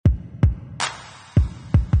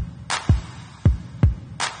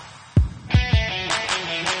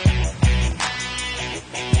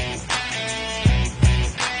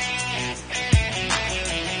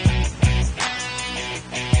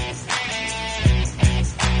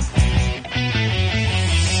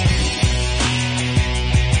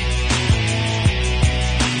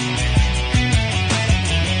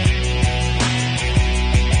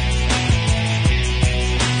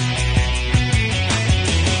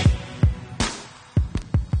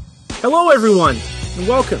Hello, everyone, and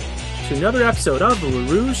welcome to another episode of the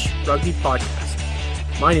LaRouge Rugby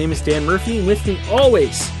Podcast. My name is Dan Murphy, and with me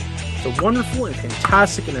always, the wonderful and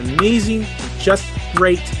fantastic and amazing and just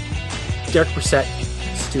great Derek Brissett,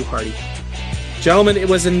 Stu Hardy. Gentlemen, it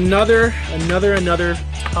was another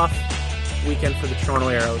tough weekend for the Toronto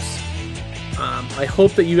Arrows. I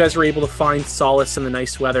hope that you guys were able to find solace in the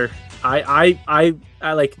nice weather. I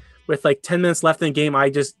like, with like 10 minutes left in the game, I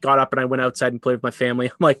just got up and I went outside and played with my family.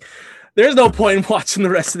 I'm like, there's no point in watching the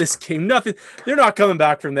rest of this game. Nothing. They're not coming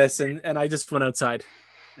back from this. And I just went outside.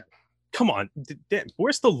 Come on,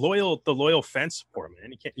 where's the loyal fence support,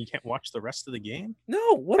 man? You can't watch the rest of the game.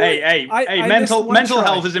 No. Mental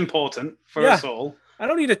health is important for us all. I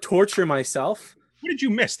don't need to torture myself. What did you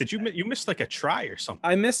miss? You miss like a try or something?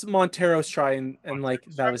 I missed Montero's try and like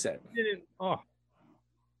that was it. Wow.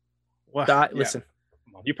 Listen.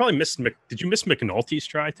 You probably missed. Did you miss McNulty's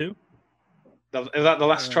try too? Is that the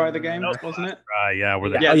last try of the game? Wasn't it?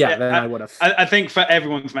 Yeah. Then I would have. I think for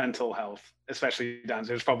everyone's mental health, especially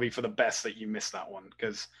Dan's, it was probably for the best that you missed that one,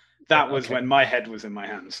 because that was when my head was in my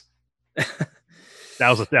hands.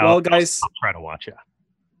 Well, guys, I'll try to watch it.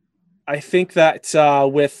 I think that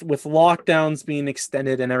with lockdowns being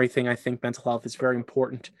extended and everything, I think mental health is very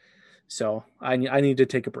important. So I need to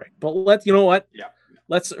take a break. But you know what? Yeah.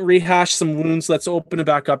 Let's rehash some wounds. Let's open it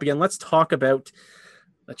back up again. Let's talk about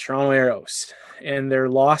the Toronto Arrows and their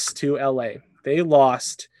loss to LA. They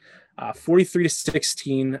lost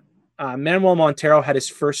 43-16. Manuel Montero had his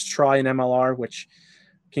first try in MLR, which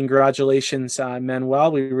congratulations,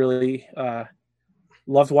 Manuel. We really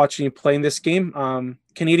loved watching you play in this game.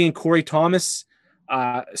 Canadian Corey Thomas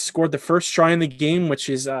scored the first try in the game, which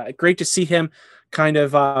is great to see him kind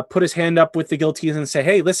of put his hand up with the Gilties and say,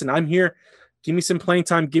 hey, listen, I'm here. Give me some playing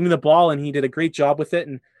time. Give me the ball. And he did a great job with it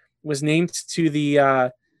and was named to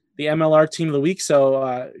the MLR Team of the Week.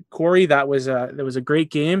 So, Corey, that was a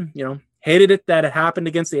great game. You know, hated it that it happened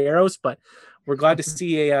against the Arrows, but we're glad to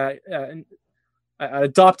see an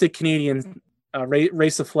adopted Canadian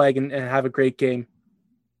raise the flag and have a great game.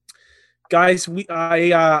 Guys,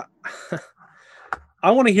 I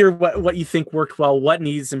want to hear what you think worked well, what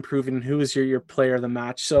needs improving, and who is your player of the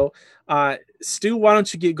match. So, Stu, why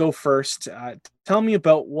don't you go first? Tell me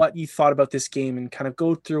about what you thought about this game and kind of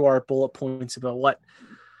go through our bullet points about what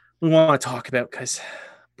we want to talk about, because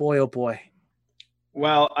boy, oh boy.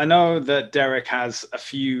 Well, I know that Derek has a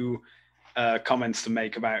few comments to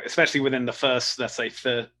make about, especially within the first, let's say,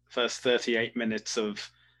 first 38 minutes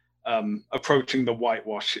of approaching the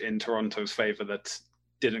whitewash in Toronto's favor that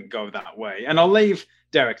didn't go that way. And I'll leave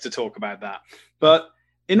Derek to talk about that. But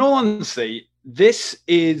in all honesty, this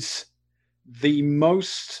is the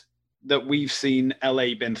most that we've seen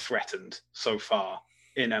LA been threatened so far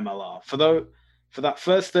in MLR. For that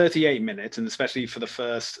first 38 minutes, and especially for the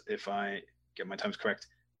first, if I get my times correct,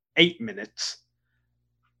 8 minutes,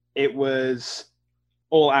 it was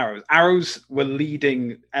all Arrows. Arrows were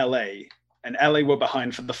leading LA, and LA were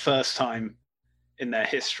behind for the first time in their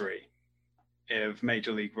history of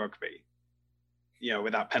Major League Rugby,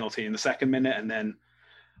 with that penalty in the second minute. And then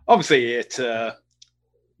obviously it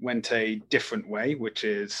went a different way, which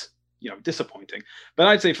is, disappointing. But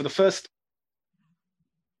I'd say for the first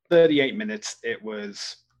 38 minutes,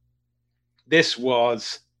 this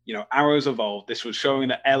was, Arrows evolved. This was showing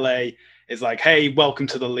that LA is like, hey, welcome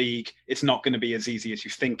to the league. It's not going to be as easy as you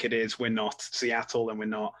think it is. We're not Seattle and we're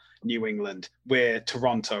not New England. We're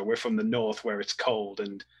Toronto. We're from the north where it's cold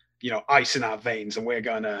and, ice in our veins, and we're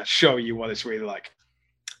going to show you what it's really like.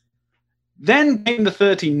 Then came the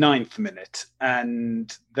 39th minute,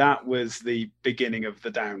 and that was the beginning of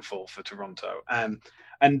the downfall for Toronto. And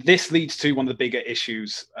this leads to one of the bigger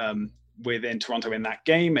issues within Toronto in that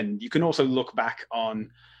game. And you can also look back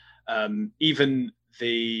on even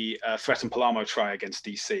the Threat and Palamo try against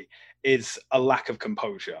DC is a lack of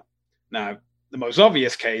composure. Now, the most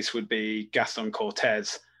obvious case would be Gaston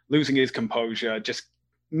Cortez losing his composure, just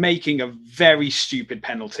making a very stupid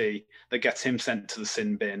penalty that gets him sent to the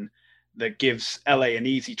sin bin, that gives LA an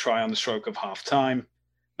easy try on the stroke of half time.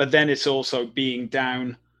 But then it's also being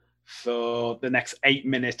down for the next 8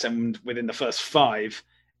 minutes, and within the first 5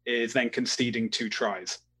 is then conceding 2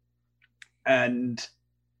 tries. And,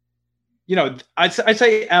 I'd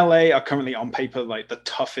say LA are currently on paper like the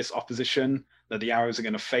toughest opposition that the Arrows are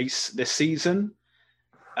going to face this season.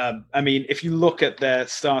 If you look at their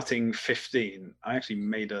starting 15, I actually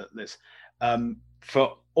made a list.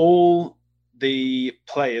 For all the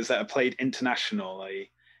players that have played internationally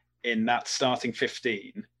in that starting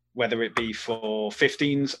 15, whether it be for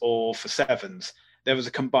 15s or for 7s, there was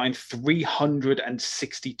a combined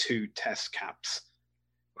 362 test caps.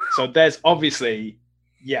 So there's obviously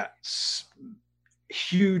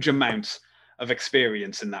huge amounts of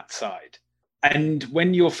experience in that side. And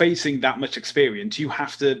when you're facing that much experience, you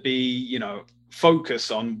have to be,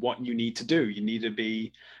 focused on what you need to do. You need to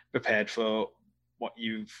be prepared for what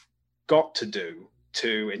you've got to do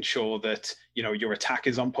to ensure that, your attack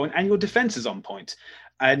is on point and your defense is on point.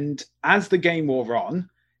 And as the game wore on,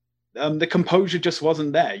 the composure just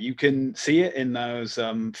wasn't there. You can see it in those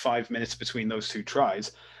 5 minutes between those two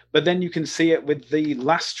tries, but then you can see it with the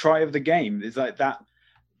last try of the game. It's like that.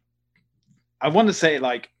 I want to say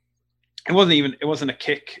it wasn't a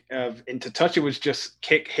kick into touch. It was just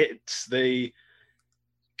kick hits the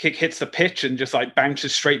pitch and just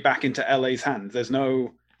bounces straight back into LA's hands. There's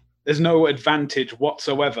no advantage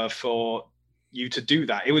whatsoever for you to do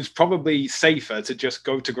that. It was probably safer to just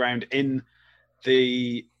go to ground in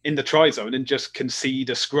the try zone and just concede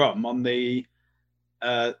a scrum on the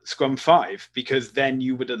scrum 5, because then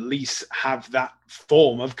you would at least have that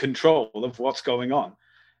form of control of what's going on.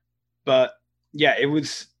 But yeah, it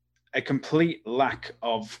was a complete lack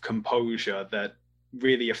of composure that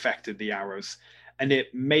really affected the Arrows. And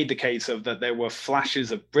it made the case of that there were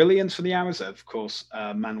flashes of brilliance for the Arrows, of course,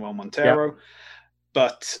 Manuel Montero,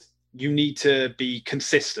 but you need to be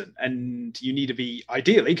consistent, and you need to be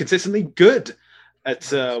ideally consistently good at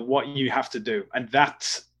what you have to do. And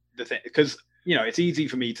that's the thing, because, it's easy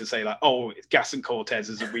for me to say Gaston Cortez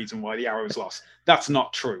is the reason why the Arrows lost. That's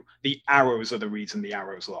not true. The Arrows are the reason the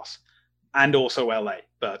Arrows lost, and also LA,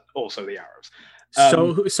 but also the Arrows.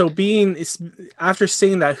 So being, after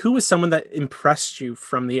saying that, who was someone that impressed you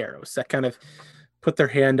from the Arrows that kind of put their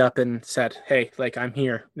hand up and said, hey, I'm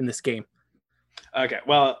here in this game? Okay,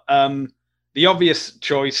 well, the obvious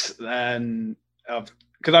choice then,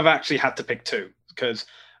 because I've actually had to pick two, because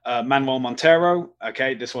Manuel Montero,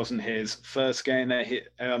 okay, this wasn't his first game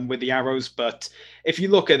with the Arrows, but if you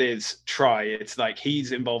look at his try, it's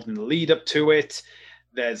he's involved in the lead up to it.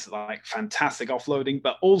 There's fantastic offloading,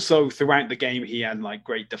 but also throughout the game, he had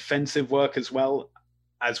great defensive work as well.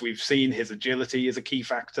 As we've seen, his agility is a key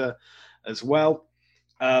factor as well.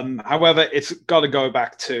 However, it's got to go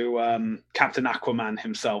back to Captain Aquaman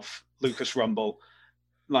himself, Lucas Rumble.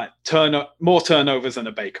 More turnovers than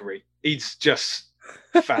a bakery. He's just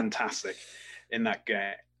fantastic in that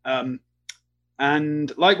game.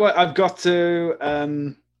 And what I've got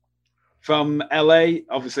to from LA,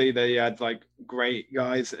 obviously they had great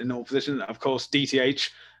guys in all positions. Of course,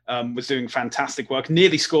 DTH was doing fantastic work.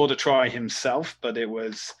 Nearly scored a try himself, but it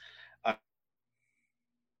was, I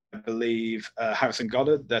believe, Harrison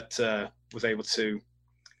Goddard that was able to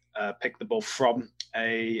pick the ball from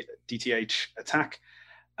a DTH attack.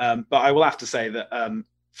 But I will have to say that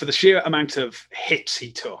for the sheer amount of hits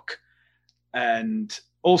he took, and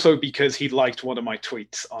also because he liked one of my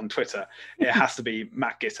tweets on Twitter, it has to be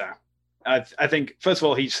Matt Gittau. I think, first of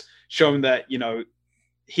all, he's shown that,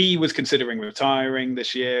 he was considering retiring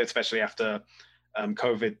this year, especially after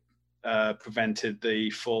COVID prevented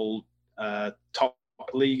the full top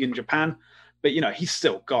league in Japan. But, he's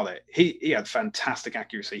still got it. He had fantastic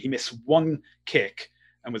accuracy. He missed one kick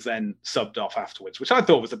and was then subbed off afterwards, which I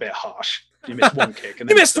thought was a bit harsh. You missed one kick. And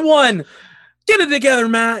you missed one! Get it together,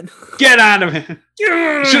 Matt! Get out of here!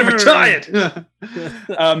 You should have retired!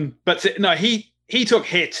 But no, he took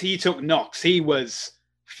hits, he took knocks, he was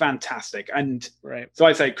fantastic. And so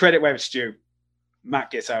I say credit where it's due.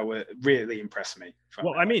 Matt Gittau really impressed me.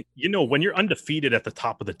 Well, I mean, when you're undefeated at the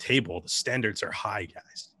top of the table, the standards are high,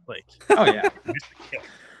 guys. Oh yeah.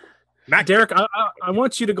 Matt, Derek, I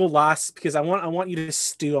want you to go last, because I want you to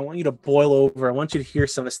stew. I want you to boil over. I want you to hear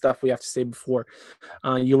some of the stuff we have to say before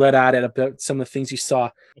you let at it about some of the things you saw.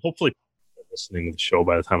 Hopefully, listening to the show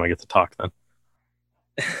by the time I get to talk then.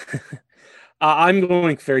 I'm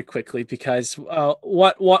going very quickly because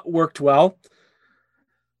what worked well.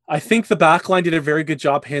 I think the backline did a very good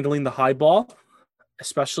job handling the high ball,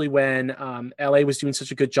 especially when LA was doing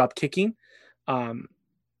such a good job kicking. I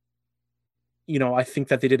think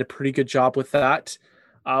that they did a pretty good job with that.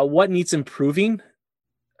 What needs improving?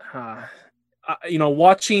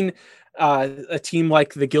 Watching a team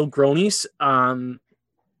like the Gilgronis,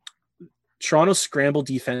 Toronto's scramble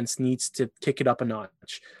defense needs to kick it up a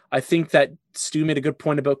notch. I think that Stu made a good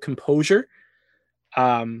point about composure.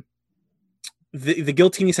 The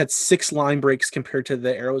Giltinis had 6 line breaks compared to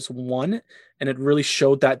the Arrows 1, and it really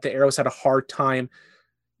showed that the Arrows had a hard time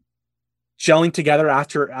gelling together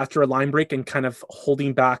after a line break and kind of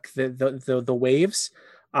holding back the waves.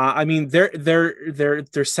 I mean, their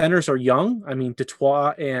centers are young. I mean,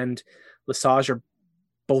 Detroit and Lesage are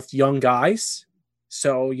both young guys.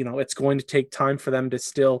 So, it's going to take time for them to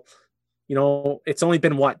still, it's only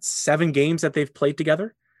been 7 games that they've played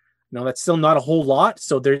together. that's still not a whole lot.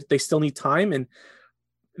 So they still need time, and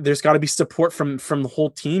there's got to be support from the whole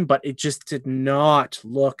team, but it just did not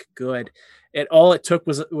look good. All it took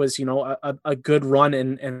was a good run,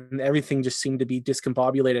 and everything just seemed to be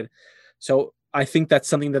discombobulated. So I think that's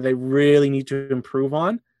something that they really need to improve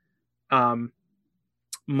on.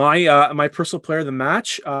 My personal player of the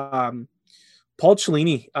match, Paul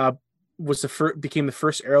Cellini, became the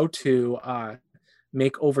first Arrow to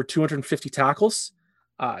make over 250 tackles.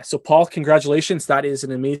 So Paul, congratulations. That is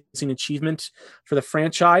an amazing achievement for the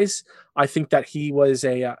franchise. I think that he was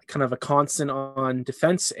a kind of a constant on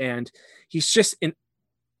defense, and he's just a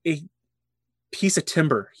piece of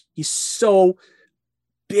timber. He's so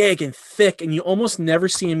big and thick, and you almost never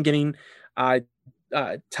see him getting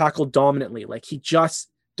tackled dominantly. Like, he just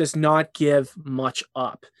does not give much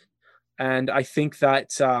up. And I think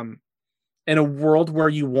that in a world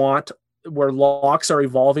where locks are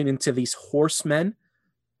evolving into these horsemen,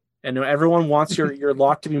 and everyone wants your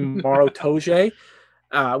lock to be Maro Toje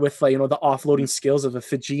with the offloading skills of a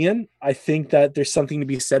Fijian, I think that there's something to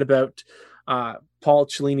be said about Paul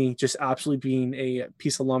Cellini just absolutely being a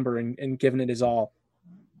piece of lumber and giving it his all.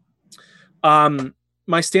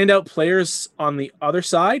 My standout players on the other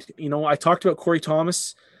side, I talked about Corey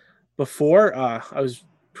Thomas before. I was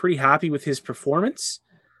pretty happy with his performance.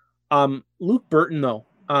 Luke Burton, though,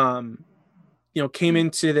 came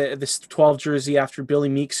into this 12 jersey after Billy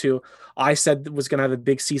Meeks, who I said was going to have a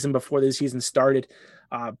big season before the season started.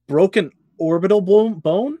 Broken orbital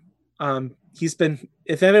bone. He's been,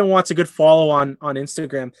 if anyone wants a good follow on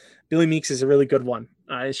Instagram, Billy Meeks is a really good one.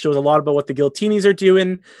 It shows a lot about what the Guillotines are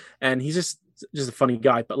doing, and he's just a funny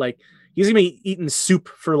guy. But he's gonna be eating soup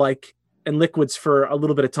and liquids for a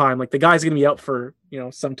little bit of time. The guy's gonna be out for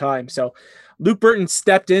some time. So Luke Burton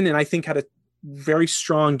stepped in and I think had a very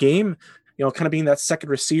strong game. Kind of being that second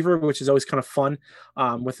receiver, which is always kind of fun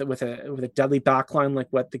with a deadly backline like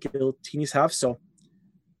what the Guillotines have. So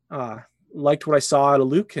liked what I saw out of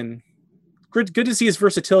Luke, and good to see his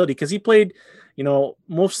versatility, because he played,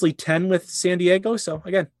 mostly 10 with San Diego. So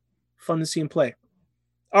again, fun to see him play.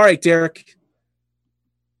 All right, Derek.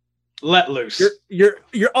 Let loose. You're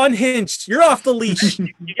unhinged. You're off the leash.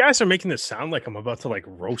 You guys are making this sound like I'm about to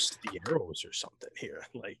roast the Arrows or something here,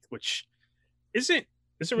 which isn't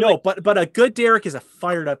really. No, but a good Derek is a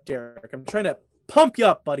fired up Derek. I'm trying to pump you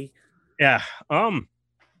up, buddy. Yeah. Kind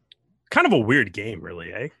of a weird game,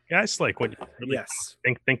 really, eh? Guys, when you really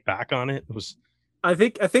think back on it, it was. I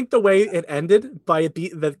think the way it ended by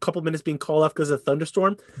the couple minutes being called off because of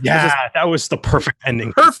thendostorm. Yeah, that was the perfect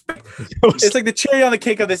ending. Perfect. It's like the cherry on the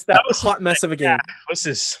cake of that was hot mess of a game. Yeah, this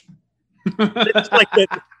is. It's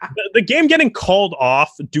the game getting called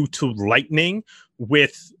off due to lightning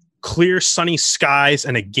with clear sunny skies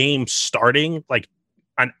and a game starting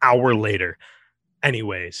an hour later.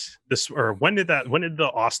 Anyways, when did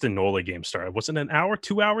the Austin Nola game start? Was it an hour,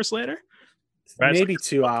 2 hours later? Right? Maybe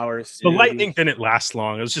 2 hours. The lightning didn't last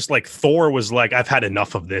long. It was just Thor was I've had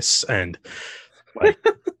enough of this, and we're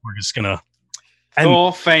just gonna.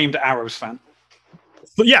 Thor, famed Arrows fan.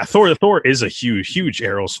 Yeah, Thor is a huge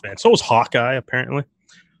Arrows fan. So was Hawkeye, apparently.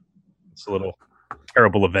 It's a little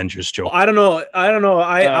terrible Avengers joke. I don't know.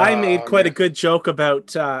 I made quite a good joke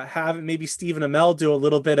about having maybe Stephen Amell do a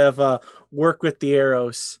little bit of work with the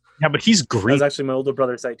Arrows. Yeah, but he's green. That was actually my older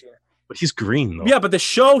brother's idea. But he's green, though. Yeah, but the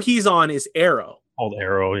show he's on is Arrow. Called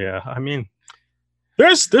Arrow, yeah. I mean,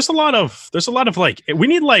 there's a lot of we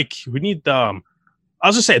need I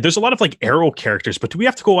was gonna say there's a lot of Arrow characters, but do we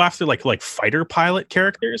have to go after fighter pilot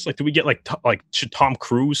characters? Do we get should Tom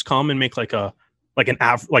Cruise come and make fly like an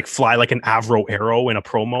Avro Arrow in a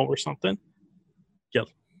promo or something? Yeah,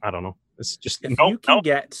 I don't know. It's just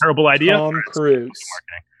get terrible idea. Tom Cruise.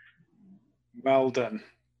 Well done.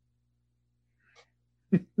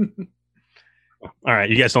 All right,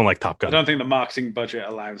 you guys don't like Top Gun. I don't think the marketing budget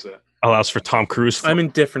allows it. Allows for Tom Cruise. I'm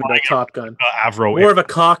indifferent about Top Gun. Avro, more of a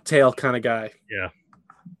cocktail kind of guy. Yeah.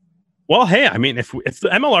 Well, hey, I mean, if the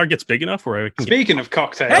MLR gets big enough, where we can Speaking of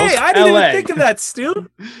cocktails, hey, I didn't even think of that, Stu.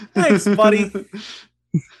 Thanks, buddy. All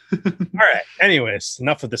right. Anyways,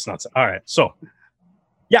 enough of this nonsense. All right. So,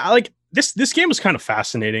 yeah, this game was kind of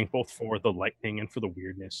fascinating, both for the lightning and for the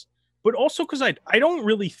weirdness, but also because I don't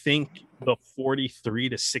really think the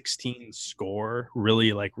 43-16 score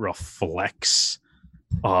really reflects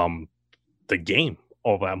the game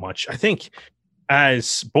all that much. I think,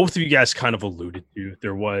 as both of you guys kind of alluded to,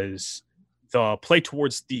 there was the play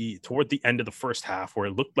toward the end of the first half where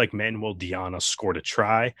it looked like Manuel Diana scored a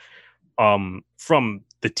try. From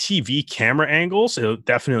the TV camera angles, it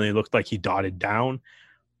definitely looked like he dotted down,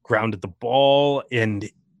 grounded the ball, and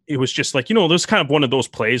it was just there's kind of one of those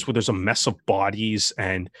plays where there's a mess of bodies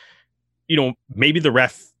and maybe the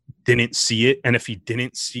ref didn't see it, and if he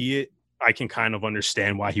didn't see it, I can kind of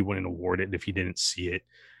understand why he wouldn't award it if he didn't see it.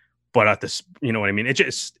 But at this, you know what I mean?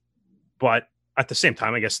 But at the same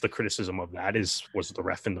time, I guess the criticism of that was the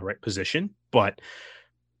ref in the right position? But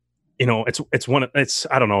I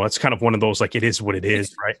don't know. It's kind of one of those, like, it is what it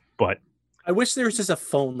is, right? But I wish there was just a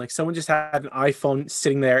phone, like someone just had an iPhone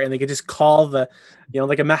sitting there and they could just call have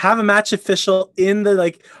a match official in the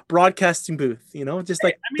like broadcasting booth, just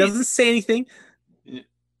like doesn't say anything.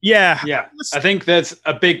 Yeah. I think there's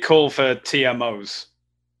a big call for TMOs,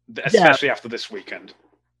 especially after this weekend.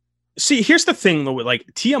 See, here's the thing though, like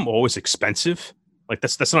TMO is expensive. Like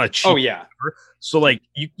that's not a cheap. Oh yeah. Number. So like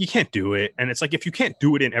you can't do it, and it's like if you can't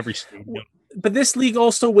do it in every stadium. But this league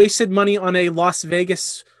also wasted money on a Las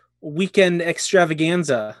Vegas weekend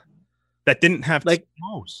extravaganza that didn't have like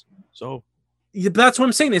TMOs. So that's what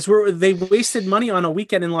I'm saying is they wasted money on a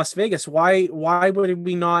weekend in Las Vegas. Why would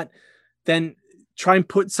we not then try and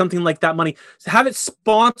put something like that money, have it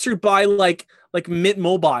sponsored by like Mint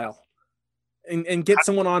Mobile and get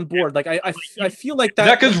someone on board? Like I feel like that.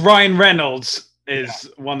 Is that because Ryan Reynolds is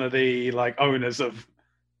one of the like owners of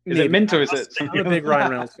it Mint or is it? I'm a big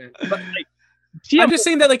Ryan Reynolds fan. But, I'm just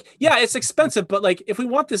saying that, like, yeah, it's expensive, but like, if we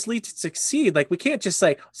want this league to succeed, like, we can't just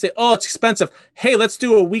say, oh, it's expensive. Hey, let's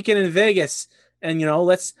do a weekend in Vegas, and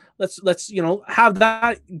let's have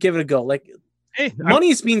that, give it a go. Like,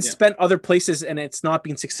 money is being spent other places, and it's not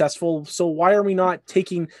being successful. So why are we not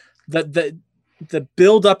taking the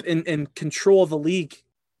build up and control of the league?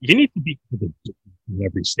 You need to be in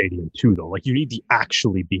every stadium too, though. Like, you need to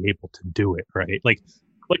actually be able to do it, right? Like.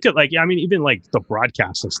 Look at even like the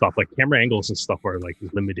broadcasts and stuff, like camera angles and stuff are like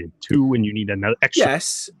limited too, and you need another extra.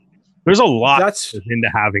 Yes, there's a lot into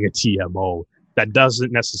having a TMO that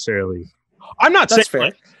doesn't necessarily. I'm not saying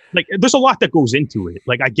fair. Like there's a lot that goes into it.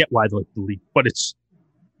 Like I get why the league, but it's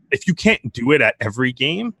if you can't do it at every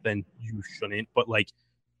game, then you shouldn't. But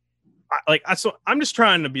so I'm just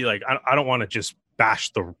trying to be like I don't want to just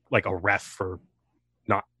bash a ref for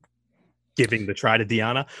not giving the try to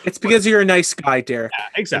Diana. It's because you're a nice guy, Derek. Yeah,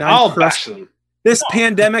 exactly. I'll bash them. This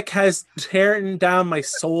pandemic has torn down my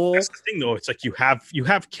soul. That's the thing, though. It's like you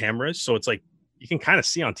have cameras, so it's like you can kind of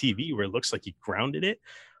see on TV where it looks like you grounded it.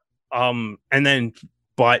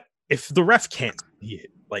 But if the ref can't see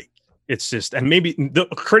it, like it's just, and maybe the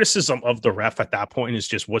criticism of the ref at that point is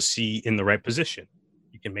just, was he in the right position?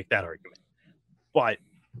 You can make that argument, but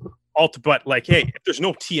like, hey, if there's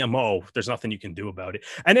no TMO, there's nothing you can do about it.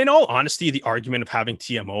 And in all honesty, the argument of having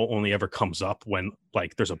TMO only ever comes up when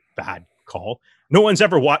like there's a bad call. No one's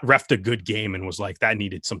ever refed a good game and was like, that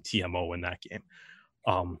needed some TMO in that game.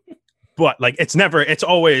 But like it's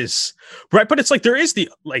always right. But it's like there is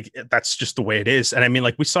that's just the way it is. And I mean,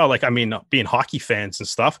 like we saw, being hockey fans and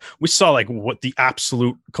stuff, we saw like what the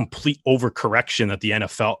absolute complete overcorrection that the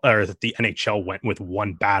NFL or that the NHL went with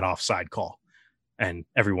one bad offside call. And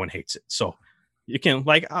everyone hates it. So you can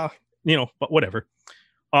but whatever.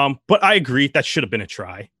 But I agree that should have been a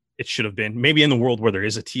try. It should have been maybe in the world where there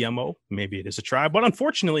is a TMO, maybe it is a try, but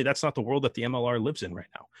unfortunately that's not the world that the MLR lives in right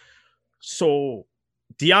now. So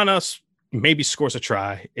Diana maybe scores a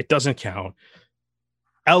try. It doesn't count.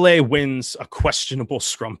 LA wins a questionable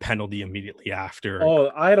scrum penalty immediately after.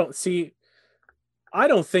 Oh, I don't think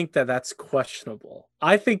that's questionable.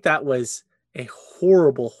 I think that was a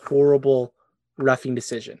horrible, horrible reffing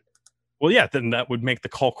decision. Well, yeah, then that would make the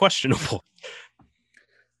call questionable.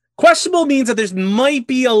 Questionable means that there's might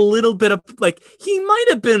be a little bit of he might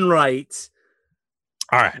have been right.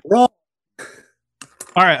 All right. Wrong.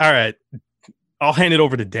 All right. I'll hand it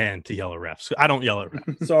over to Dan to yell at refs. I don't yell at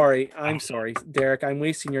refs. Sorry. I'm sorry, Derek. I'm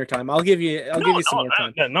wasting your time. I'll give you some more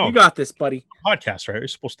time. No. You got this, buddy. Podcast, right? You're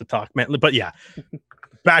supposed to talk, man. But yeah.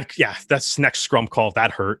 Bad. Yeah, that's next scrum call. That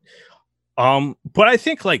hurt. But I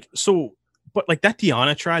think that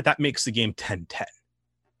Diana try, that makes the game 10-10,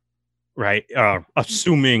 right?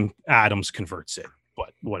 Assuming Adams converts it,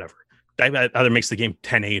 but whatever. That either makes the game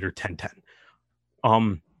 10-8 or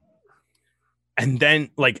 10-10. And then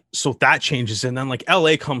so that changes, and then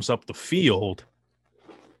LA comes up the field,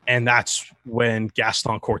 and that's when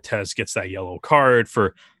Gaston Cortez gets that yellow card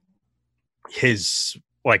for his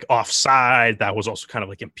offside. That was also kind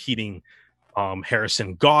of impeding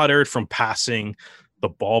Harrison Goddard from passing the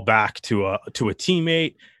ball back to a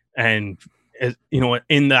teammate, and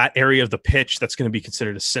in that area of the pitch, that's going to be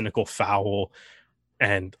considered a cynical foul.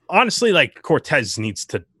 And honestly, Cortez needs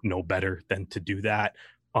to know better than to do that.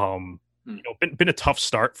 Been a tough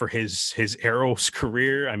start for his Arrows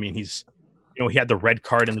career. I mean, he's he had the red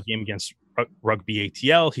card in the game against Rugby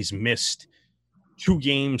ATL. He's missed 2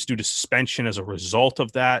 games due to suspension as a result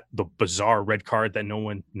of that, the bizarre red card that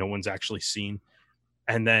no one's actually seen.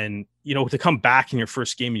 And then, to come back in your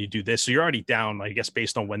first game and you do this, so you're already down, I guess,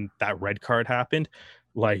 based on when that red card happened,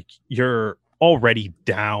 like you're already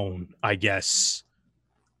down, I guess,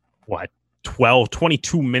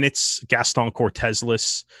 22 minutes Gaston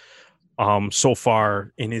Cortez-less so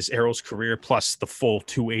far in his Arrows career, plus the full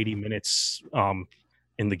 280 minutes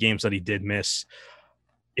in the games that he did miss.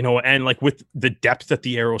 And like with the depth that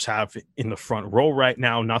the Arrows have in the front row right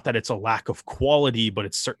now, not that it's a lack of quality, but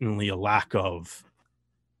it's certainly a lack of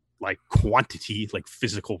like quantity, like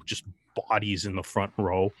physical just bodies in the front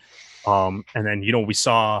row. And then, we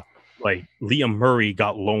saw like Liam Murray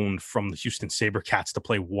got loaned from the Houston SaberCats to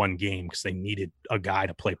play 1 game because they needed a guy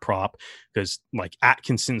to play prop because like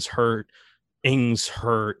Atkinson's hurt, Ings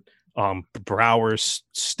hurt, Brower's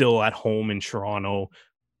still at home in Toronto.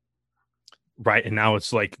 Right. And now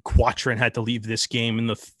it's like Quattrin had to leave this game in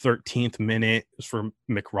the 13th minute for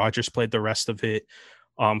Mick Rogers played the rest of it.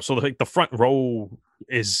 So like the front row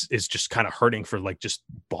is just kind of hurting for like just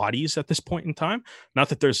bodies at this point in time. Not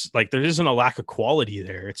that there isn't a lack of quality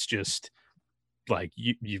there. It's just like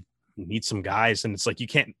you need some guys, and it's like you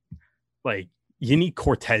can't like you need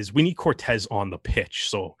Cortez. We need Cortez on the pitch.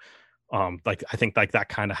 So like I think like that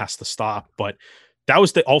kind of has to stop. But that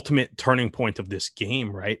was the ultimate turning point of this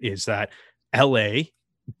game, right? Is that LA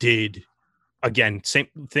did, again, same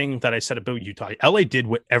thing that I said about Utah. LA did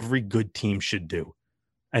what every good team should do.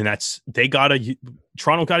 And that's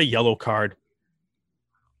Toronto got a yellow card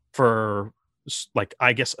for like,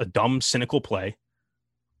 I guess, a dumb, cynical play.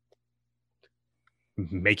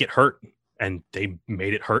 Make it hurt. And they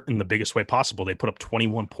made it hurt in the biggest way possible. They put up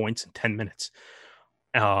 21 points in 10 minutes.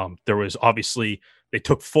 There was obviously, they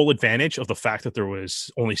took full advantage of the fact that there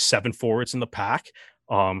was only 7 forwards in the pack.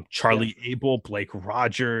 Charlie Abel, Blake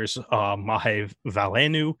Rogers, Mahe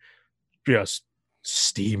Valenu just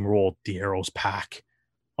steamrolled the Arrows pack,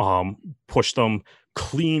 pushed them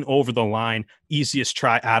clean over the line. Easiest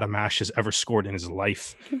try Adam Ashe has ever scored in his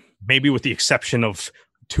life, maybe with the exception of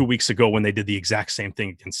 2 weeks ago when they did the exact same thing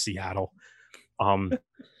against Seattle.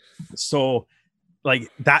 So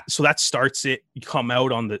that starts it. You come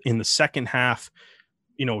out in the second half,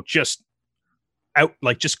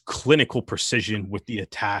 just clinical precision with the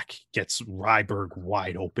attack, gets Ryberg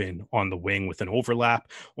wide open on the wing with an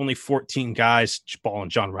overlap. Only 14 guys, ball in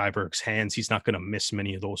John Ryberg's hands. He's not going to miss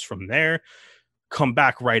many of those from there. Come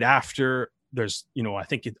back right after. There's, I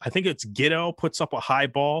think it's Giddo puts up a high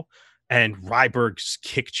ball, and Ryberg's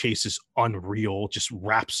kick chase is unreal. Just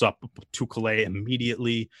wraps up Tukale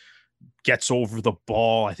immediately, gets over the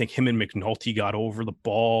ball. I think him and McNulty got over the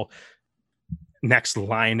ball. Next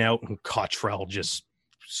line out, and Cottrell just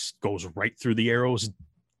goes right through the Arrows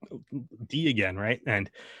D again, right? And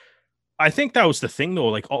I think that was the thing, though.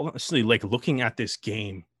 Like, honestly, like looking at this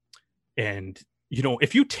game, and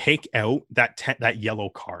if you take out that yellow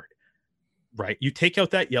card, right? You take out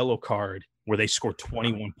that yellow card where they scored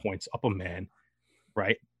 21 points up a man,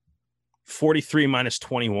 right? 43 minus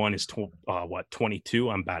 21 is 22.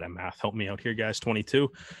 I'm bad at math. Help me out here, guys.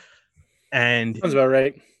 22. And sounds about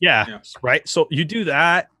right. Yeah, right. So you do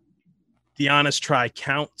that. Diana's try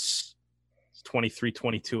counts.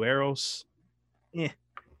 23-22 Arrows.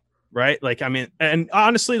 Right. Like, I mean, and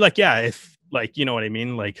honestly, like, yeah, if like, you know what I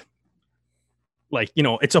mean? Like,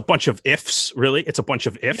 it's a bunch of ifs, really. It's a bunch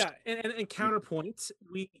of ifs. Yeah, and counterpoints.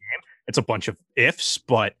 It's a bunch of ifs,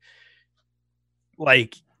 but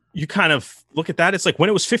like, you kind of look at that. It's like when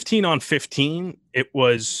it was 15 on 15, it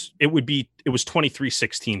was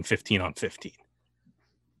 23-16, 15 on 15.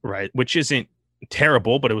 Right. Which isn't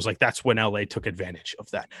terrible, but it was like, that's when LA took advantage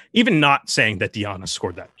of that. Even not saying that Diana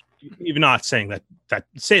scored that, even not saying that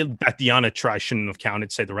Diana try shouldn't have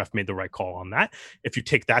counted, say the ref made the right call on that. If you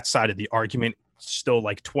take that side of the argument, still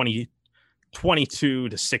like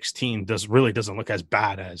 22-16 doesn't look as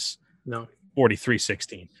bad as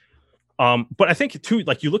 43-16. But I think too,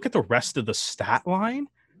 like you look at the rest of the stat line,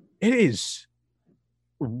 it is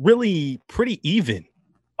really pretty even.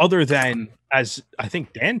 Other than, as I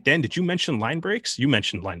think Dan, did you mention line breaks? You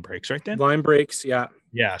mentioned line breaks, right, Dan? Line breaks, yeah.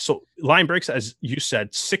 Yeah. So line breaks, as you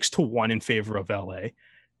said, 6-1 in favor of LA.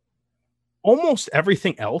 Almost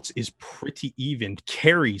everything else is pretty even.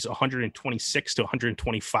 Carries 126 to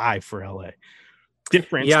 125 for LA.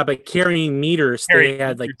 Difference. Yeah, but carrying meters, they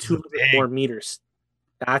had like 200 more meters.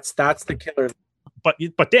 That's the killer.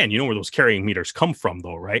 But Dan, you know where those carrying meters come from,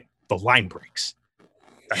 though, right? The line breaks.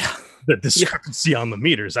 The discrepancy on the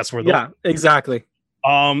meters. That's where. Exactly.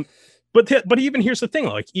 But even here's the thing,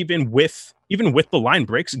 like even with even with the line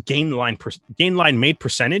breaks, gain line made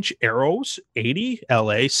percentage, Arrows 80,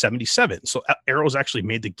 LA 77. So Arrows actually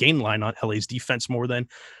made the gain line on LA's defense more than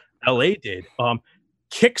LA did.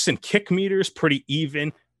 Kicks and kick meters pretty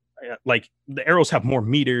even. Like the Arrows have more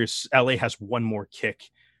meters, LA has one more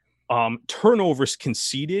kick. Turnovers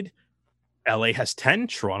conceded, LA has 10,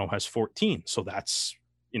 Toronto has 14. So that's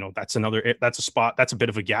a spot, that's a bit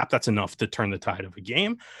of a gap. That's enough to turn the tide of a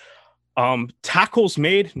game. Tackles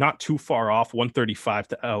made, not too far off, 135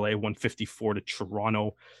 to LA, 154 to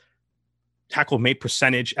Toronto. Tackle made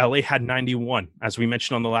percentage, LA had 91. As we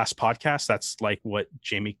mentioned on the last podcast, that's like what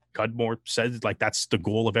Jamie Cudmore said, like that's the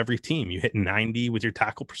goal of every team. You hit 90 with your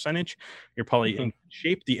tackle percentage, you're probably in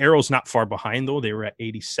shape. The Arrows not far behind though, they were at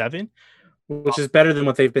 87, which is better than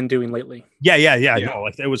what they've been doing lately. Yeah. No,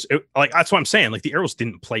 like like that's what I'm saying. Like the Arrows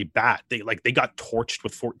didn't play bad. They got torched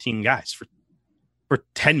with 14 guys for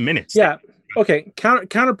 10 minutes. Yeah. Okay.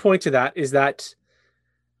 Counterpoint to that is that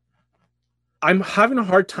I'm having a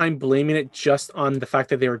hard time blaming it just on the fact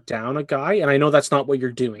that they were down a guy, and I know that's not what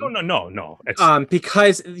you're doing. No.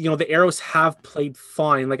 Because the Arrows have played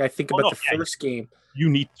fine. Like I think about the first game you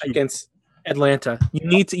need against Atlanta. You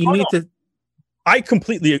need to. I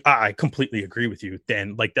completely agree with you,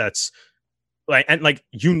 Dan. Like that's like, and like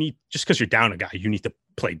you need, just because you're down a guy, you need to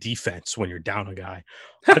play defense when you're down a guy.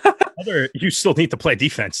 You still need to play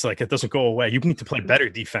defense. Like it doesn't go away. You need to play better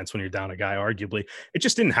defense when you're down a guy. Arguably, it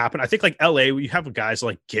just didn't happen. I think like LA, you have guys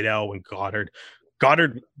like Gidell and Goddard.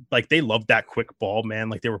 Like they loved that quick ball, man.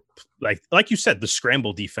 Like they were like you said, the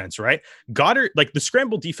scramble defense, right? Goddard, like the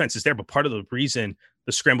scramble defense is there, but part of the reason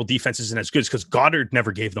the scramble defense isn't as good is because Goddard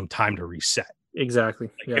never gave them time to reset. Exactly.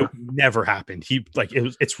 It never happened.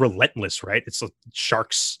 It's relentless, right? It's like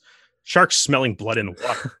sharks smelling blood in the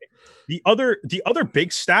water. The other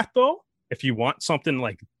big stat though, if you want something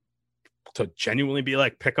like to genuinely be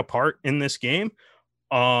like pick apart in this game,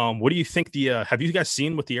 what do you think have you guys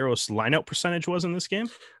seen what the Arrows lineout percentage was in this game?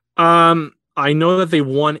 I know that they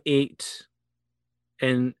won 8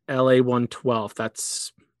 and LA won 12.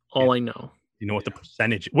 That's all I know. You know what the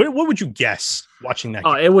percentage? What would you guess watching that?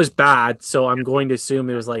 It was bad, so I'm going to assume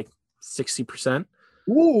it was like 60%.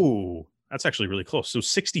 Ooh, that's actually really close. So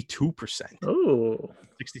 62%. Oh,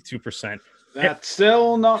 62%. That's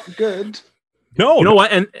still not good. No, you know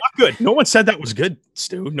what? And not good. No one said that was good,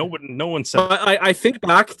 Stu. No one said. I think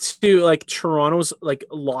back to like Toronto's like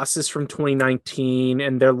losses from 2019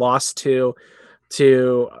 and their loss to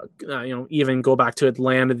even go back to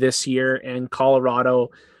Atlanta this year and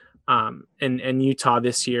Colorado. And Utah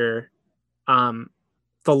this year, the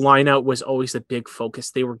lineout was always the big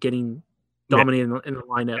focus. They were getting dominated in the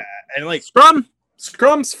lineout. Yeah, and like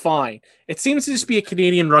scrum's fine. It seems to just be a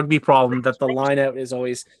Canadian rugby problem that the lineout is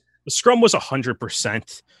always. The scrum was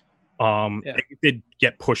 100%. It did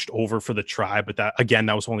get pushed over for the try, but that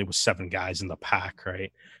was only with 7 guys in the pack,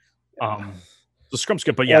 right? The scrum's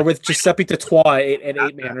good, but or with Giuseppe Tatois at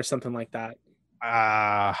 8-man or something like that.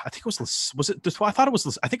 I think it was it? I thought it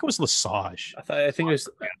was. I think it was Lesage. I think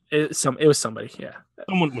it was somebody. Yeah,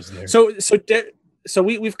 someone was there. So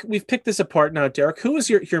we've picked this apart now, Derek. Who was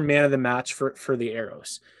your man of the match for the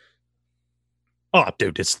Arrows? Oh,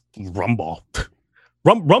 dude, it's Rumball.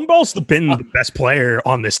 Rumball's been the best player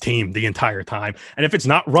on this team the entire time, and if it's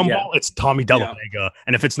not Rumball, it's Tommy Delavega,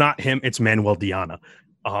 and if it's not him, it's Manuel Diana.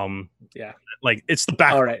 Like it's the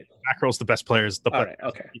back. All right. Back row's the best players. All right,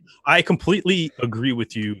 okay. I completely agree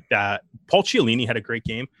with you that Paul Cialini had a great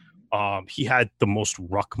game. He had the most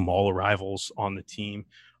ruck maul arrivals on the team.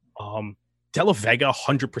 Delavega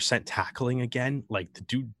 100% tackling again. Like the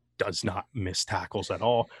dude does not miss tackles at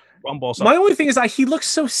all. Rumball's my only thing is that he looks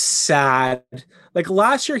so sad. Like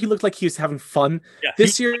last year, he looked like he was having fun. Yeah,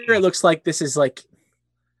 this year, it looks like this is like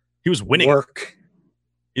he was winning work.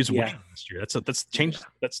 He was winning last year. That's changed.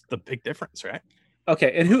 That's the big difference, right?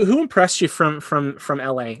 Okay, and who impressed you from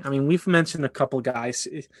LA? I mean, we've mentioned a couple guys.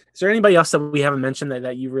 Is there anybody else that we haven't mentioned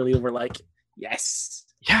that you really were like, yes?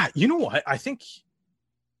 Yeah, you know what? I think,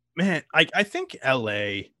 man, I think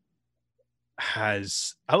LA's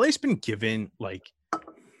been given like,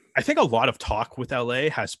 I think a lot of talk with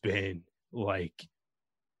LA has been like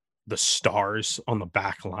the stars on the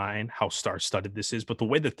back line, how star-studded this is. But the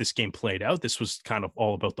way that this game played out, this was kind of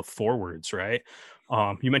all about the forwards, right?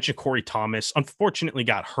 You mentioned Corey Thomas, unfortunately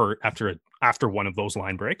got hurt after one of those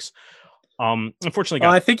line breaks. Unfortunately,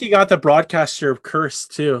 I think he got the broadcaster curse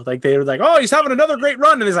too. Like they were like, "Oh, he's having another great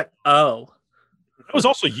run," and he's like, "Oh." It was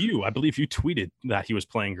also you. I believe you tweeted that he was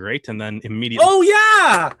playing great, and then immediately. Oh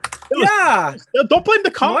yeah. Don't blame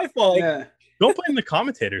the my fault. Don't blame the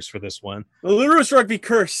commentators for this one. The LaRousse rugby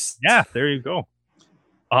curse. Yeah, there you go.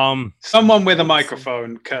 Someone with a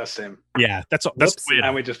microphone curse him. Yeah, that's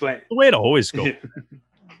and we just play the way it always goes.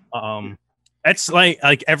 It's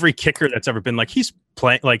like every kicker that's ever been like he's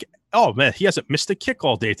playing like, oh man, he hasn't missed a kick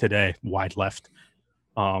all day today, wide left.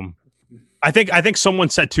 I think someone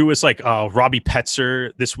said too is like Robbie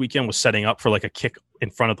Petzer this weekend was setting up for like a kick in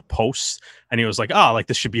front of the post, and he was like, oh, like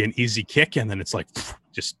this should be an easy kick, and then it's like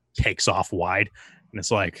just takes off wide, and it's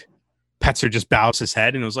like Petzer just bows his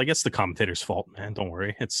head, and it was like, it's the commentator's fault, man. Don't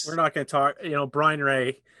worry. We're not going to talk. Brian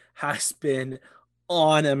Ray has been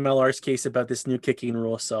on MLR's case about this new kicking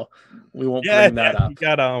rule, so we won't bring that up. He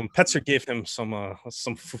got Petzer gave him some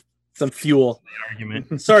fuel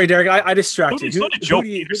argument. Sorry, Derek, I distracted you. Joe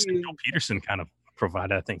Peterson kind of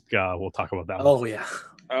provided. I think we'll talk about that. Oh yeah.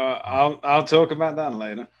 I'll talk about that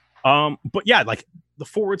later. But yeah, like the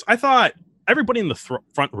forwards, I thought everybody in the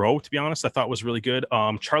front row, to be honest, I thought was really good.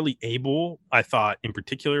 Charlie Abel, I thought in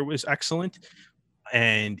particular was excellent,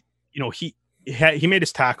 and he made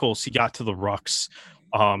his tackles. He got to the rucks.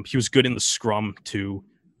 He was good in the scrum too.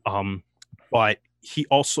 But he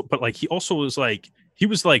also was like, he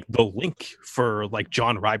was like the link for like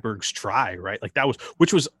John Ryberg's try, right? Like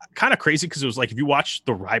which was kind of crazy because it was like, if you watch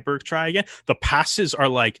the Ryberg try again, the passes are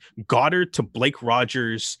like Goddard to Blake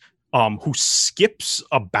Rogers, who skips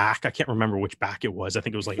a back. I can't remember which back it was. I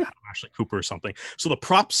think it was like Ashley Cooper or something. So the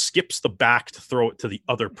prop skips the back to throw it to the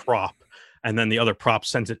other prop, and then the other prop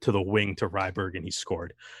sends it to the wing to Ryberg, and he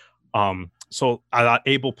scored. So I thought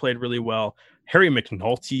Abel played really well. Harry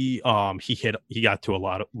McNulty, he got to a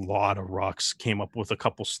lot of rucks, came up with a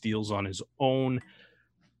couple steals on his own.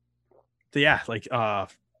 So yeah, like I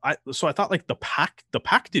thought like the pack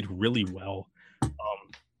did really well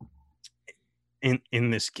in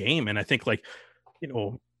this game, and I think like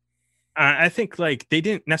I think like they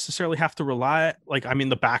didn't necessarily have to rely, like, I mean,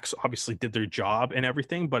 the backs obviously did their job and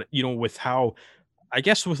everything, but with how, I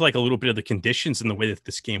guess with like a little bit of the conditions and the way that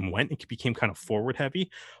this game went, it became kind of forward heavy.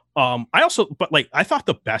 I thought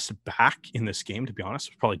the best back in this game, to be honest,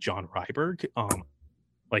 was probably John Ryberg.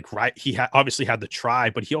 He obviously had the try,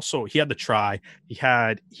 but he had the try.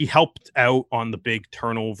 He helped out on the big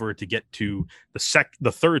turnover to get to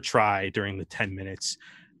the third try during the 10 minutes.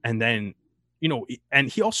 And then, and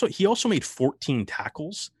he also made 14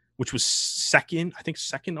 tackles, which was second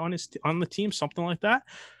on the team, something like that.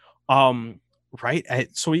 Right.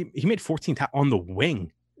 So he made 14 on the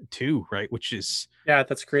wing too, right? Which is, yeah,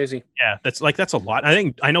 that's crazy. Yeah, that's a lot.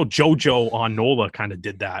 I know Jojo on NOLA kind of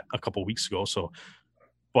did that a couple weeks ago. So,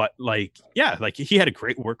 but like, yeah, like he had a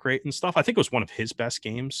great work rate and stuff. I think it was one of his best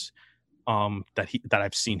games that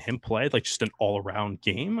I've seen him play, like just an all around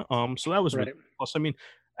game. So that was really plus. I mean,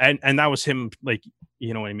 and that was him, like,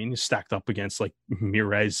 you know what I mean? He's stacked up against like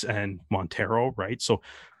Mirez and Montero, right? So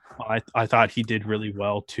I thought he did really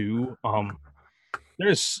well too. There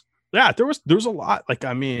was a lot. Like,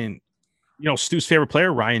 I mean, Stu's favorite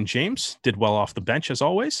player, Ryan James, did well off the bench as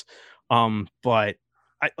always. But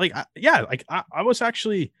I was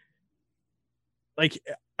actually like,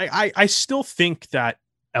 I still think that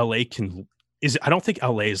LA I don't think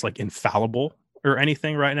LA is like infallible or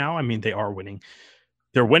anything right now. I mean, they are winning.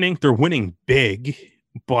 They're winning big,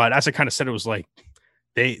 but as I kind of said, it was like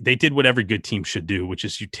they did what every good team should do, which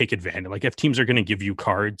is you take advantage. Like, if teams are going to give you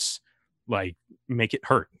cards, like, make it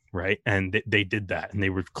hurt, right? And they did that, and they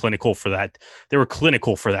were clinical for that. They were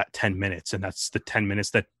clinical for that 10 minutes, and that's the 10 minutes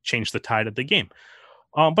that changed the tide of the game.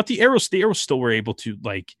 But the Arrows still were able to,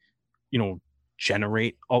 like,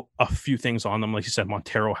 generate a few things on them. Like you said,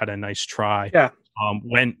 Montero had a nice try. Yeah.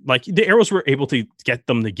 When like the Arrows were able to get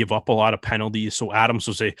them to give up a lot of penalties. So Adams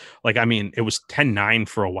was it was 10-9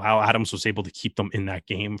 for a while. Adams was able to keep them in that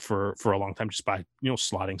game for a long time just by,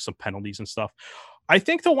 slotting some penalties and stuff. I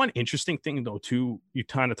think the one interesting thing though, too, you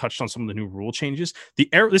kind of touched on some of the new rule changes.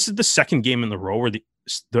 This is the second game in the row where the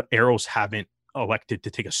Arrows haven't elected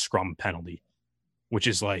to take a scrum penalty, which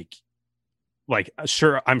is I'm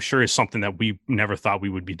sure is something that we never thought we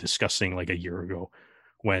would be discussing like a year ago,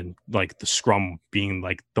 when like the scrum being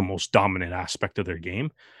like the most dominant aspect of their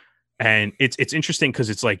game. And it's interesting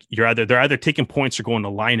because it's like they're either taking points or going to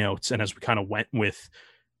lineouts. And as we kind of went with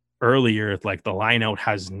earlier, like the lineout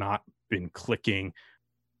has not been clicking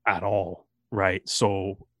at all, right?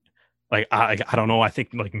 So like I don't know. I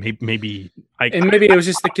think like maybe it was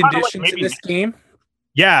just the conditions in this game.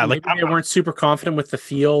 Yeah, maybe they weren't super confident with the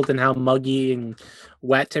field and how muggy and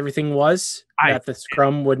wet everything was, that the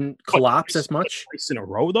scrum wouldn't collapse as much. Twice in a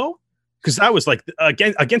row, though, because that was like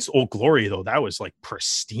against Old Glory, though, that was like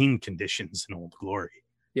pristine conditions in Old Glory.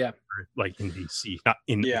 Yeah, like in DC, not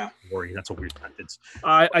in Glory. That's a weird sentence.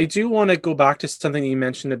 I do want to go back to something you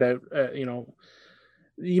mentioned about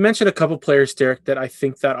You mentioned a couple players, Derek, that I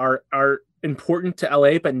think that are important to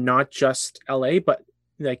LA, but not just LA, but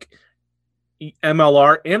like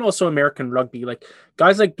MLR and also American rugby. Like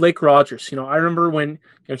guys like Blake Rogers. I remember when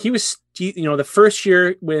he was, the first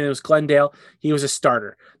year when it was Glendale, he was a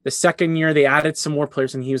starter. The second year they added some more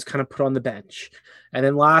players and he was kind of put on the bench. And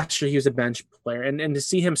then last year he was a bench player. And to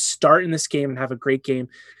see him start in this game and have a great game,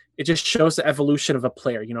 it just shows the evolution of a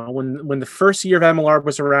player. When the first year of MLR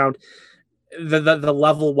was around, the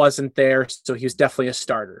level wasn't there, so he was definitely a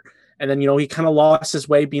starter. And then he kind of lost his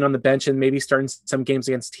way being on the bench and maybe starting some games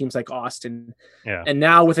against teams like Austin. Yeah. And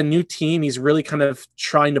now with a new team, he's really kind of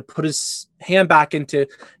trying to put his hand back into,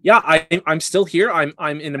 I'm still here. I'm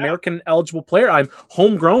an American eligible player. I'm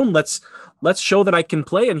homegrown. Let's show that I can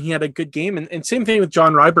play. And he had a good game. And same thing with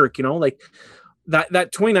John Ryberg. Like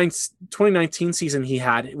that 2019 season he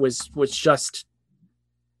had was just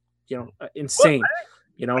insane.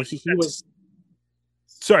 Well, he was.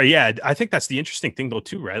 Sorry, yeah, I think that's the interesting thing though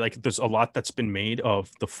too, right? Like there's a lot that's been made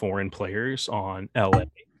of the foreign players on LA.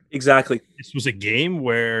 Exactly. This was a game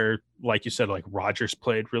where, like you said, like Rogers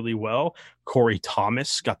played really well. Corey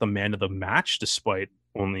Thomas got the man of the match despite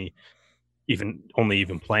only even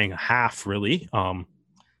playing a half, really.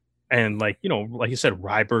 And like you said,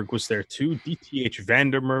 Ryberg was there too. DTH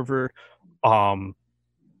Vandermerver.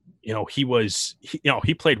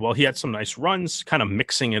 He played well. He had some nice runs, kind of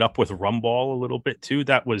mixing it up with Rumball a little bit too.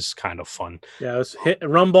 That was kind of fun. Yeah, it was hit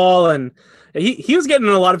Rumball, and he was getting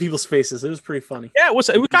in a lot of people's faces. It was pretty funny. Yeah, it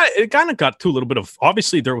was. It kind of got to a little bit of.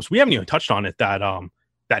 Obviously, we haven't even touched on it,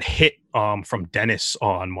 that hit from Dennis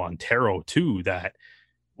on Montero too. That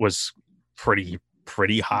was pretty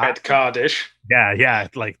hot. Red cardish. Yeah,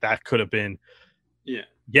 like that could have been.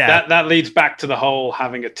 Yeah. That leads back to the whole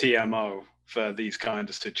having a TMO for these kind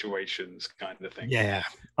of situations, kind of thing. Yeah.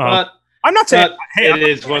 But I'm not saying it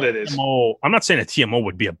is what it is. I'm not saying a TMO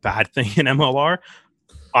would be a bad thing in MLR.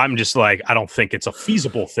 I'm just like, I don't think it's a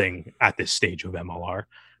feasible thing at this stage of MLR,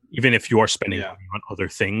 even if you're spending money on other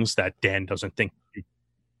things that Dan doesn't think you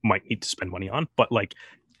might need to spend money on. But like,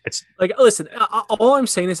 it's like, listen, all I'm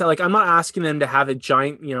saying is that like, I'm not asking them to have a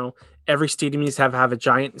giant, every stadium needs to have a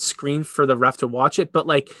giant screen for the ref to watch it. But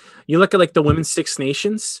like, you look at like the Women's Six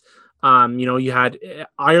Nations. You had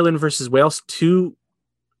Ireland versus Wales, two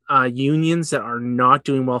unions that are not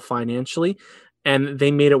doing well financially, and they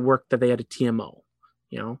made it work that they had a TMO.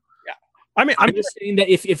 Yeah, I mean, I'm just saying that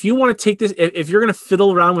if you want to take this, if you're going to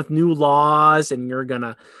fiddle around with new laws and you're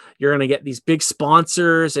gonna get these big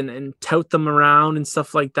sponsors and tout them around and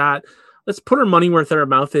stuff like that, let's put our money where our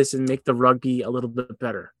mouth is and make the rugby a little bit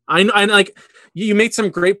better. I like you made some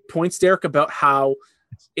great points, Derek, about how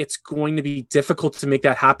it's going to be difficult to make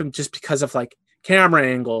that happen just because of like camera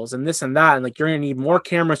angles and this and that. And like, you're going to need more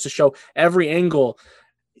cameras to show every angle.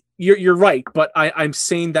 You're right. But I'm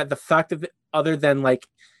saying that the fact that other than like,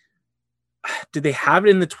 did they have it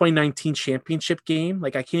in the 2019 championship game?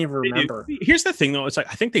 Like, I can't even remember. Here's the thing though. It's like,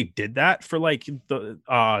 I think they did that for like the,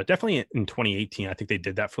 definitely in 2018. I think they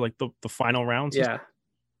did that for like the final rounds. Yeah.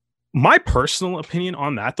 My personal opinion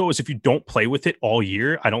on that, though, is if you don't play with it all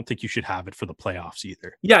year, I don't think you should have it for the playoffs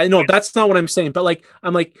either. Yeah, no, that's not what I'm saying. But like,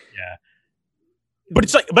 I'm like, yeah. But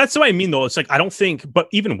it's like, that's what I mean, though. It's like, I don't think, but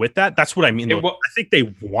even with that, that's what I mean. I think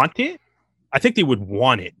they want it. I think they would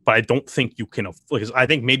want it, but I don't think you can. Because I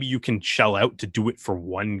think maybe you can shell out to do it for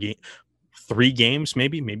one game, 3 games,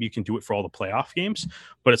 maybe. Maybe you can do it for all the playoff games.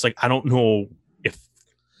 But it's like, I don't know if.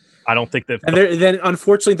 I don't think that. And then,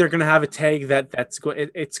 unfortunately, they're going to have a tag it's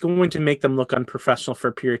going to make them look unprofessional for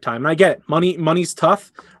a period of time. And I get it. Money's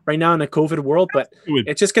tough right now in a COVID world, but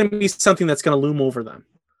it's just going to be something that's going to loom over them.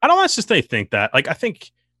 I don't necessarily think that. Like, I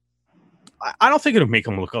don't think it'll make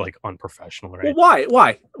them look like unprofessional, right?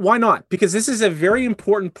 Well, why not? Because this is a very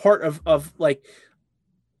important part of like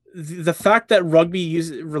the fact that rugby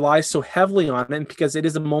relies so heavily on it, and because it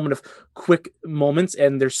is a moment of quick moments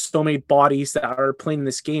and there's so many bodies that are playing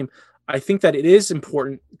this game. I think that it is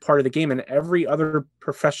important part of the game, and every other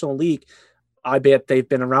professional league, I bet they've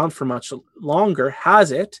been around for much longer,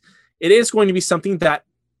 has it. It is going to be something that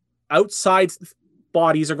outside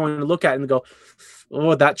bodies are going to look at and go,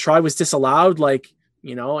 oh, that try was disallowed. Like,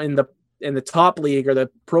 in the top league or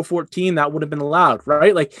the Pro 14, that would have been allowed,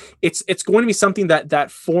 right? Like it's going to be something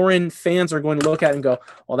that foreign fans are going to look at and go,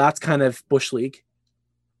 well, that's kind of bush league.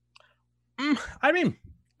 I mean,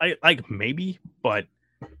 I like maybe, but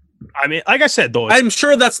I mean, like I said, though, I'm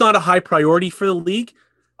sure that's not a high priority for the league.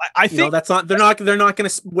 I think that's not. They're not going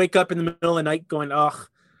to wake up in the middle of the night going, "Oh,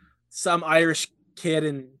 some Irish kid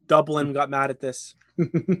in Dublin got mad at this."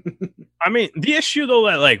 I mean, the issue though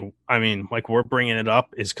that like we're bringing it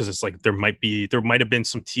up is because it's like there might have been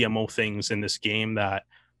some TMO things in this game that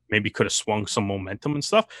maybe could have swung some momentum and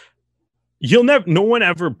stuff. No one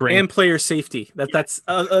ever brings and player safety. That's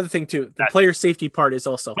other thing too. The player safety part is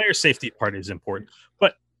also player safety part is important.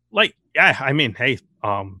 But like, yeah, I mean, hey,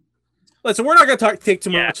 listen, we're not going to take too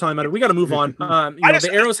much time on it. We got to move on. The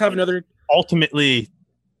Arrows have another. Ultimately,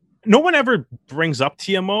 no one ever brings up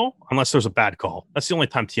TMO unless there's a bad call. That's the only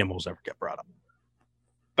time TMOs ever get brought up.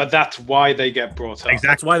 But that's why they get brought up. Exactly.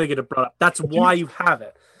 That's why they get brought up. That's why you have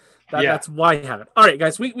it. That's why you have it. All right,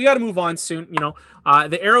 guys, we got to move on soon.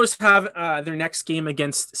 The Arrows have their next game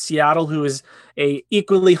against Seattle, who is a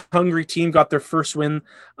equally hungry team, got their first win.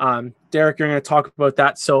 Derek, you're going to talk about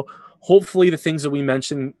that. So hopefully the things that we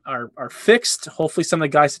mentioned are fixed. Hopefully some of the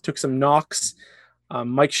guys that took some knocks.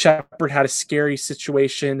 Mike Shepard had a scary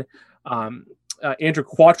situation. Andrew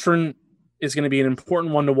Quattrin is going to be an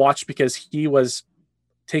important one to watch because he was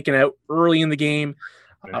taken out early in the game.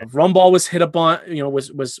 Rumball was hit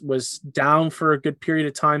was down for a good period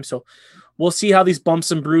of time. So we'll see how these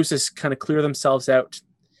bumps and bruises kind of clear themselves out.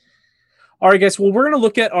 All right, guys. Well, we're going to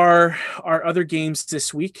look at our other games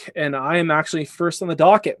this week, and I am actually first on the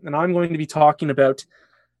docket, and I'm going to be talking about,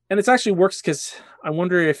 and it actually works because I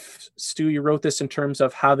wonder if, Stu, you wrote this in terms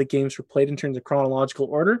of how the games were played in terms of chronological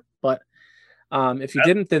order, but if you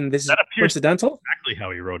didn't, then this is coincidental. Exactly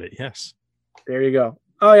how he wrote it, yes. There you go.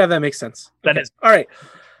 Oh, yeah, that makes sense. That is. All right.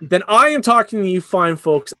 Then I am talking to you fine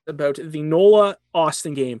folks about the NOLA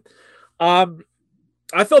Austin game. I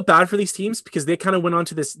felt bad for these teams because they kind of went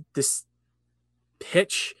onto this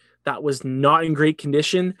pitch that was not in great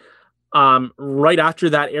condition right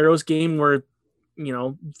after that Arrows game where,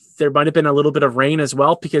 there might have been a little bit of rain as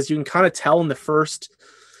well, because you can kind of tell in the first,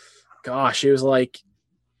 it was like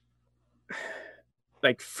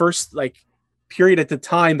first period at the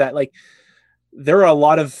time that there were a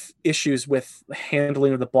lot of issues with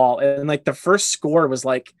handling of the ball. And the first score was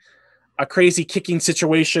a crazy kicking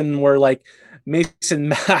situation where Mason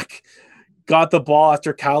Mack got the ball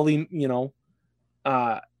after Cowley, made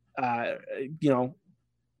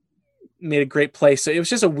a great play. So it was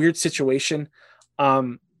just a weird situation.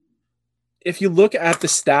 If you look at the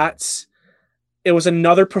stats, it was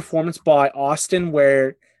another performance by Austin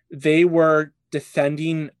where they were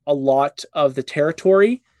defending a lot of the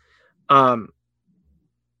territory.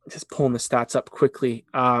 Just pulling the stats up quickly.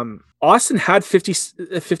 Austin had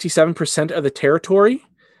 57% of the territory,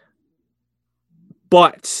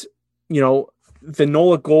 but the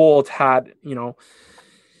NOLA Gold had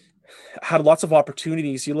lots of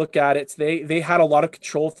opportunities. You look at it, they had a lot of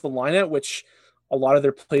control of the lineout, which a lot of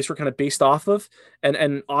their plays were kind of based off of,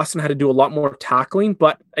 and Austin had to do a lot more tackling.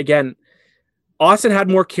 But again, Austin had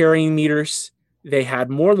more carrying meters. They had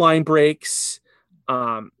more line breaks.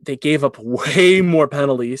 They gave up way more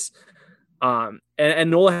penalties. And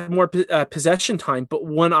NOLA had more possession time. But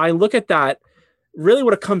when I look at that, really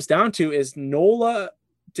what it comes down to is NOLA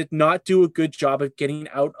did not do a good job of getting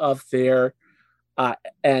out of their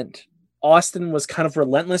end. Austin was kind of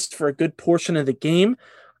relentless for a good portion of the game.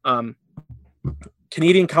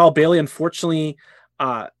 Canadian Kyle Bailey, unfortunately,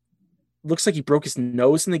 looks like he broke his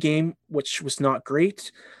nose in the game, which was not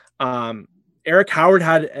great. Eric Howard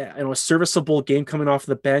had a serviceable game coming off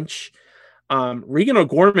the bench. Regan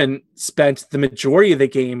O'Gorman spent the majority of the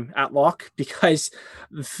game at lock because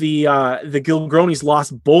the Gilgronis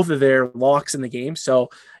lost both of their locks in the game.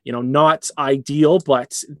 So, not ideal,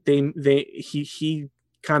 but he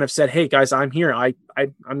kind of said, "Hey guys, I'm here. I'm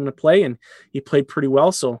going to play," and he played pretty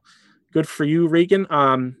well. So good for you, Regan.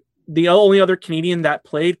 The only other Canadian that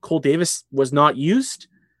played, Cole Davis, was not used.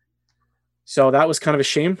 So that was kind of a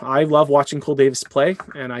shame. I love watching Cole Davis play,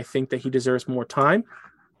 and I think that he deserves more time.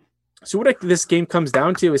 So what this game comes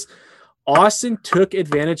down to is Austin took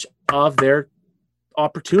advantage of their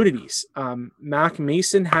opportunities. Mac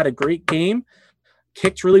Mason had a great game,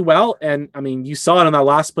 kicked really well, and I mean, you saw it on that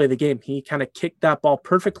last play of the game. He kind of kicked that ball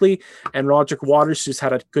perfectly, and Roderick Waters, who's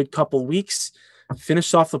had a good couple weeks,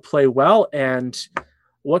 finished off the play well. And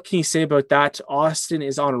what can you say about that? Austin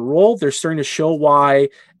is on a roll. They're starting to show why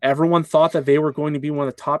everyone thought that they were going to be one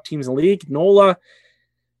of the top teams in the league. NOLA,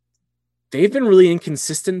 they've been really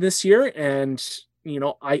inconsistent this year. And,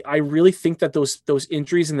 I really think that those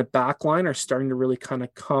injuries in the back line are starting to really kind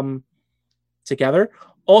of come together.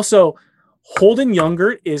 Also, Holden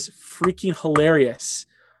Younger is freaking hilarious.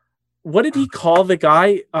 What did he call the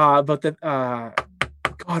guy about the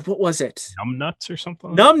God, what was it? Numbnuts or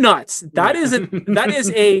something? Numbnuts. That is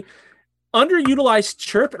a underutilized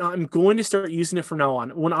chirp, and I'm going to start using it from now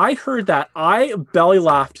on. When I heard that, I belly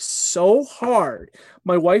laughed so hard.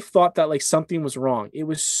 My wife thought that like something was wrong. It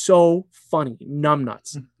was so funny.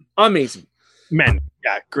 Numbnuts. Amazing. Man,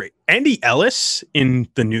 yeah, great. Andy Ellis in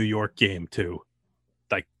the New York game too.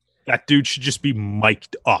 Like that dude should just be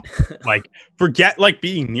mic'd up. Like forget like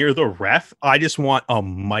being near the ref. I just want a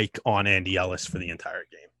mic on Andy Ellis for the entire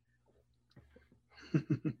game.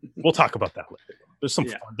 We'll talk about that later. There's some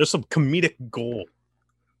fun. There's some comedic gold.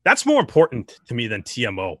 That's more important to me than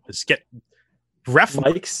TMO. Is get ref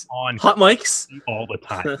mics on hot mics all the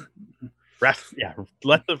time. Ref, yeah.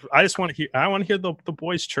 I just want to hear. I want to hear the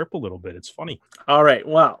boys chirp a little bit. It's funny. All right.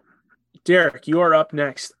 Well, Derek, you are up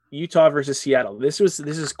next. Utah versus Seattle. This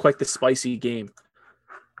is quite the spicy game.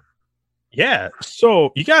 Yeah.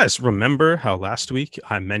 So you guys remember how last week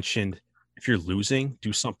I mentioned if you're losing,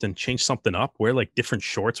 do something, change something up, wear like different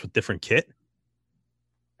shorts with different kit.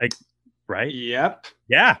 Like, right? Yep.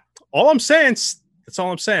 Yeah. All I'm saying. That's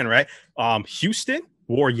all I'm saying, right? Houston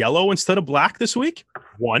wore yellow instead of black this week.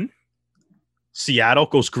 Won. Seattle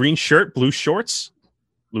goes green shirt, blue shorts.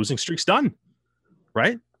 Losing streak's done.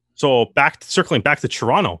 Right? So circling back to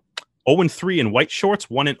Toronto. 0-3 in white shorts,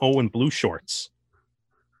 1-0 in blue shorts.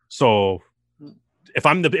 So if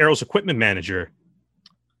I'm the Arrows equipment manager,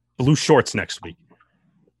 blue shorts next week.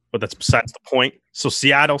 But that's besides the point. So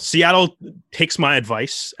Seattle takes my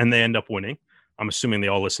advice and they end up winning. I'm assuming they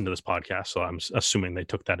all listen to this podcast, so I'm assuming they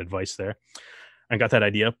took that advice there and got that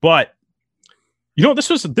idea. But this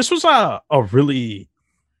was a really,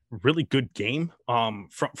 really good game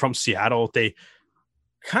from Seattle. They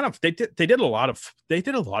did a lot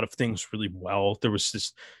of things really well. There was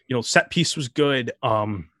this, set piece was good.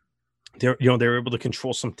 They were able to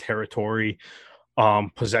control some territory.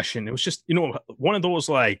 Possession. It was just, one of those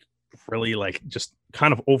like really like just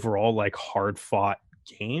kind of overall like hard fought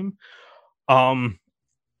game.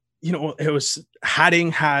 It was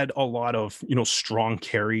Hadding had a lot of, strong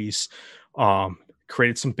carries,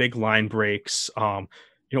 created some big line breaks,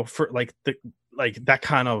 for like that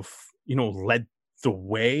kind of, led the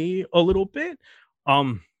way a little bit.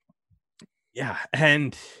 And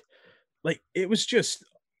like, it was just,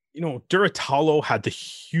 Duratalo had the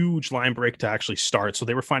huge line break to actually start. So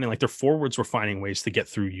they were finding like their forwards were finding ways to get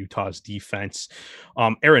through Utah's defense.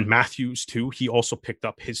 Aaron Matthews too. He also picked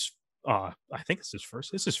up his, I think it's his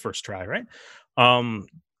first try, right?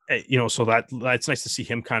 So that's nice to see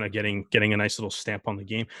him kind of getting a nice little stamp on the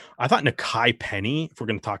game. I thought Nakai Penny, if we're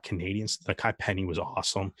going to talk Canadians, Nakai Penny was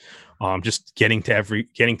awesome. Just getting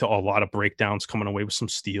to a lot of breakdowns, coming away with some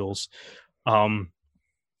steals.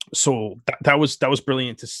 So that was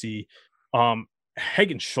brilliant to see.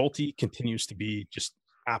 Hagen Schulte continues to be just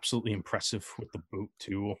absolutely impressive with the boot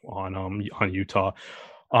too on Utah.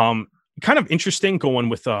 Kind of interesting going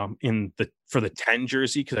with for the 10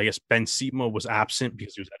 jersey, because I guess Ben Siema was absent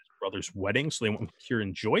because he was at his brother's wedding, so they went with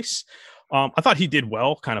Kieran Joyce. I thought he did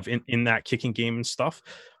well kind of in that kicking game and stuff.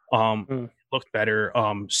 Looked better.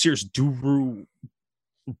 Sears Duru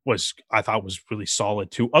I thought was really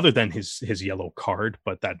solid too, other than his yellow card,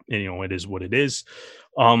 but that, it is what it is.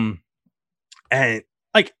 And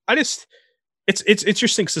like, it's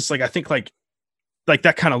interesting because it's like, I think like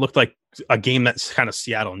that kind of looked like a game that's kind of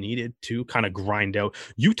Seattle needed to kind of grind out.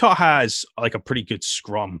 Utah has like a pretty good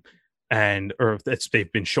scrum,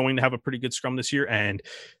 they've been showing to have a pretty good scrum this year. And,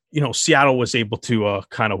 Seattle was able to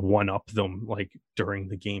kind of one up them like during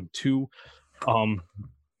the game too.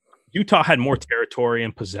 Utah had more territory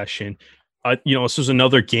and possession. This was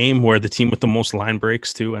another game where the team with the most line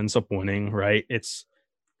breaks too ends up winning, right? It's,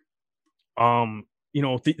 the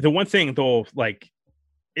one thing though, like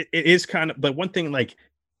it is kind of the one thing like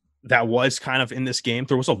that was kind of in this game.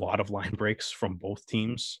 There was a lot of line breaks from both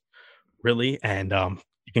teams, really, and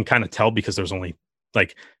you can kind of tell because there's only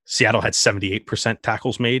like Seattle had 78%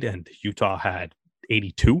 tackles made and Utah had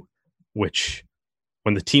 82, which,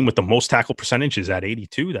 when the team with the most tackle percentage is at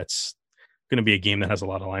 82, that's going to be a game that has a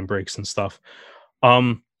lot of line breaks and stuff.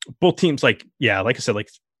 Both teams, like I said, like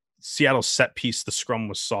Seattle's set piece, the scrum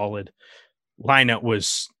was solid. Lineout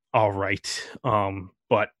was all right,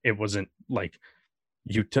 but it wasn't like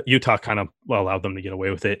Utah kind of allowed them to get away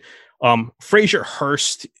with it. Fraser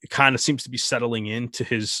Hurst kind of seems to be settling into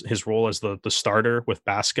his role as the starter with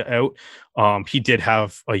Baska out. He did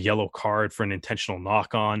have a yellow card for an intentional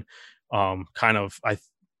knock on.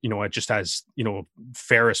 Just as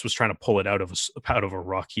Ferris was trying to pull it out of a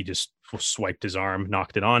ruck, he just swiped his arm,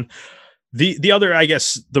 knocked it on. The other, I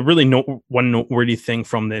guess, the really one noteworthy thing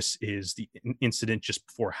from this is the incident just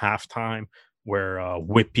before halftime where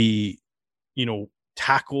Whippy,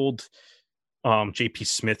 tackled JP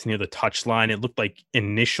Smith near the touchline. It looked like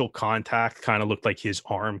initial contact kind of looked like his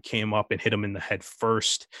arm came up and hit him in the head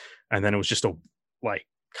first, and then it was just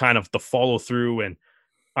kind of the follow through and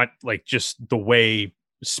like just the way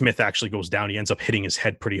Smith actually goes down, he ends up hitting his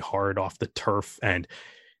head pretty hard off the turf and,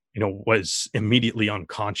 was immediately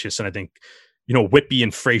unconscious. And I think, Whitby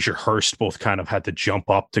and Fraser Hurst both kind of had to jump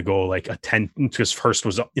up to go like attend, because Hurst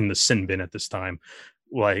was up in the sin bin at this time,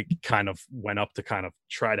 like kind of went up to kind of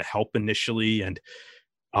try to help initially. And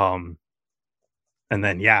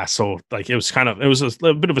then, so like, it was a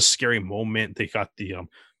little bit of a scary moment. They got the,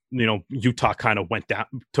 Utah kind of went down,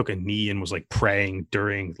 took a knee and was like praying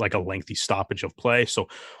during like a lengthy stoppage of play. So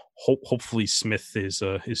hopefully Smith is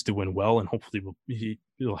doing well, and hopefully he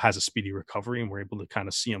has a speedy recovery and we're able to kind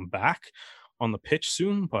of see him back on the pitch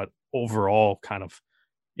soon. But overall, kind of,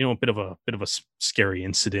 a bit of a scary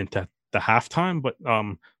incident at the halftime, but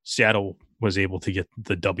Seattle was able to get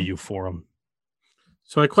the W for him.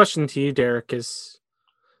 So my question to you, Derek, is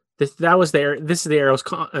this is the Arrows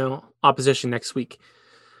opposition next week.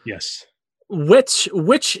 Yes.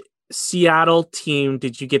 Which Seattle team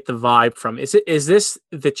did you get the vibe from? Is this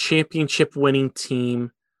the championship winning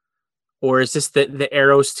team, or is this the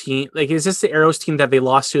Arrows team? Like, is this the Arrows team that they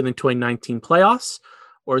lost to in the 2019 playoffs,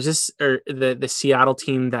 or is this the Seattle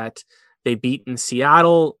team that they beat in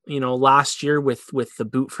Seattle, last year with the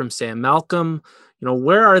boot from Sam Malcolm?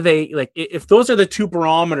 Where are they? Like, if those are the two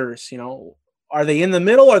barometers, are they in the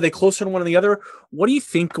middle? Are they closer to one or the other? What do you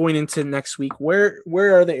think going into next week? Where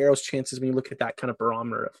are the Arrows' chances when you look at that kind of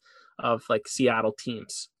barometer of like Seattle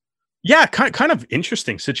teams? Yeah, kind of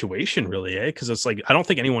interesting situation, really, because it's like I don't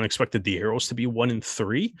think anyone expected the Arrows to be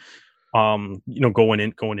 1-3,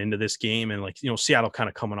 going into this game, and like Seattle kind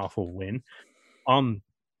of coming off a win.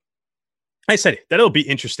 I said that it'll be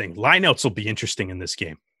interesting. Lineouts will be interesting in this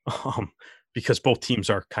game, because both teams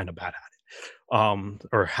are kind of bad at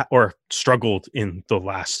it, or struggled in the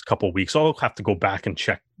last couple of weeks. I'll have to go back and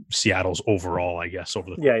check Seattle's overall, I guess, over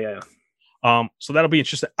the so that'll be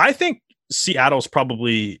interesting. I think Seattle's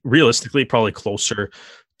realistically probably closer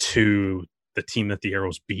to the team that the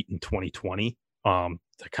Arrows beat in 2020, to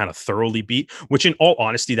kind of thoroughly beat, which in all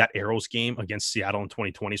honesty, that Arrows game against Seattle in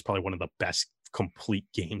 2020 is probably one of the best complete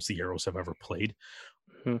games the Arrows have ever played.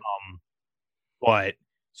 Mm-hmm. But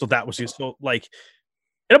so that was so like,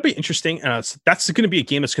 it'll be interesting. That's going to be a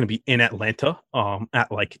game that's going to be in Atlanta at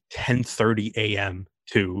like 10:30 a.m.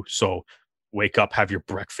 too. So wake up, have your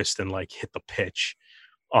breakfast, and like hit the pitch.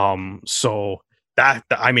 So that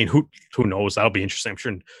I mean, who knows? That'll be interesting, I'm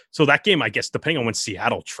sure. So that game, I guess, depending on when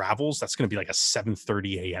Seattle travels, that's going to be like a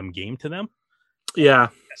 7:30 a.m. game to them. Yeah,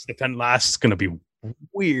 it's going to be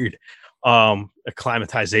weird.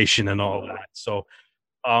 Acclimatization and all that. So,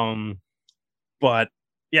 but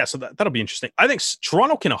yeah, so that'll be interesting. I think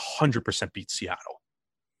Toronto can 100% beat Seattle.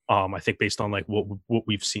 I think based on like what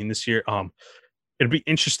we've seen this year, it'll be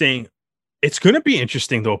interesting. It's going to be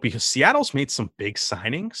interesting though, because Seattle's made some big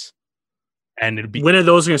signings, and it'll be when are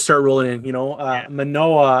those going to start rolling in?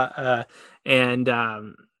 Manoah, and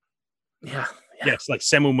yes, like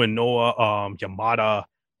Semu Manoah, Yamada.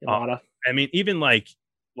 I mean, even like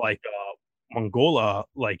Mongola,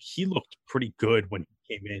 like he looked pretty good when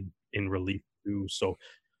he came in relief too. So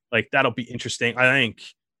like that'll be interesting. I think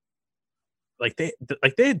like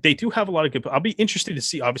they do have a lot of good. I'll be interested to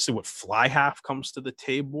see obviously what fly half comes to the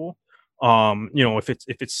table. If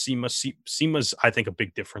it's Sima's, I think, a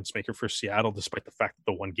big difference maker for Seattle, despite the fact that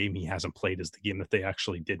the one game he hasn't played is the game that they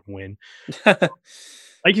actually did win.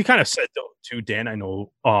 Like you kind of said though too, Dan, I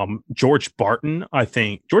know George Barton, I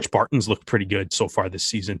think George Barton's looked pretty good so far this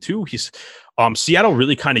season too. He's Seattle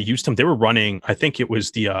really kind of used him. They were running, I think it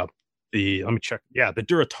was the let me check. Yeah, the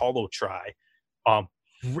Duratolo try.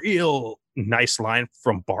 Real nice line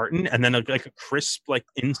from Barton, and then like a crisp like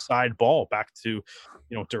inside ball back to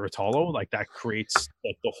Duratolo, like that creates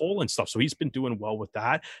like the hole and stuff. So he's been doing well with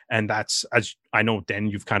that, and that's, as I know, Dan,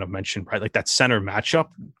 you've kind of mentioned, right, like that center matchup,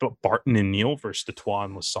 but Barton and Neal versus Detroit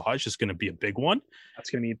and Lesage is going to be a big one.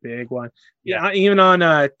 That's going to be a big one. Yeah, even on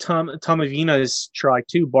Tom Avina's try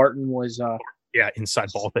too, Barton was inside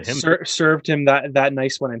ball to him, served him that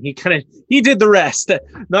nice one, and he did the rest.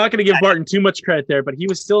 Not going to give Barton too much credit there, but he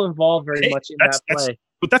was still involved very much in that play.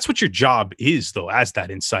 But that's what your job is, though, as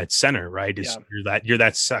that inside center, right? You're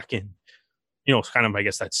that second, kind of, I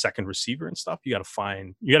guess, that second receiver and stuff. You got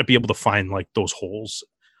to be able to find like those holes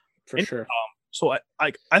for sure. So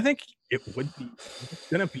I think it's going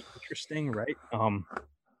to be interesting, right?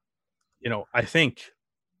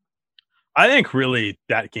 I think really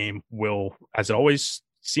that game will, as it always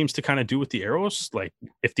seems to kind of do with the Arrows, like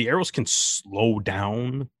if the Arrows can slow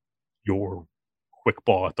down your quick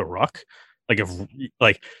ball at the ruck, like if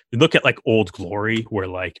like you look at like Old Glory where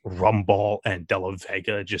like Rumball and De La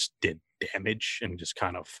Vega just did damage and just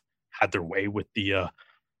kind of had their way with the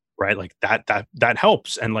right? Like that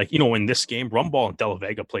helps. And like, in this game, Rumball and De La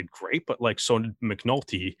Vega played great, but like so did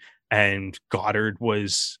McNulty, and Goddard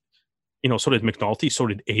was, so did McNulty, so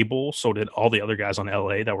did Abel, so did all the other guys on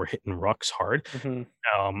LA that were hitting rucks hard.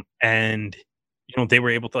 And they were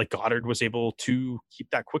able to, like, Goddard was able to keep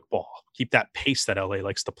that quick ball, keep that pace that LA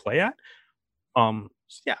likes to play at.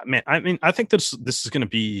 Yeah, man. I mean, I think this is going to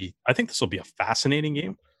be. I think this will be a fascinating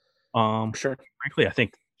game. Sure. Frankly, I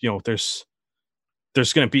think there's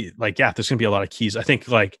going to be there's going to be a lot of keys. I think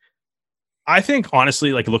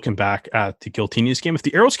honestly, like looking back at the Giltini's game, if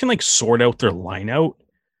the Arrows can like sort out their line out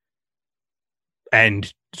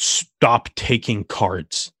and stop taking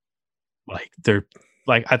cards, like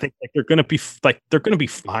I think like they're going to be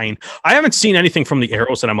fine. I haven't seen anything from the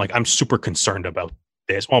Arrows that I'm super concerned about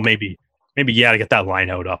this. Well, maybe to get that line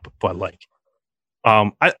out up, but like, I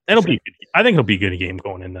think it'll be a good game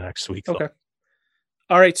going into next week. Okay.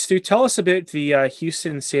 All right, Stu, tell us about the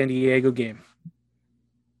Houston-San Diego game.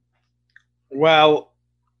 Well,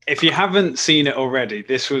 if you haven't seen it already,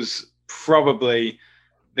 this was probably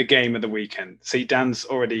the game of the weekend. See, Dan's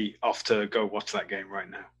already off to go watch that game right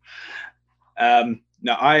now.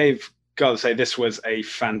 Now, I've got to say, this was a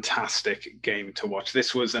fantastic game to watch.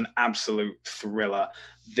 This was an absolute thriller.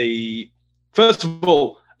 First of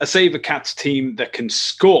all, a SaberCats team that can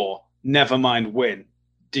score, never mind win.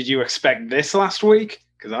 Did you expect this last week?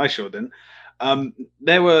 Because I sure didn't.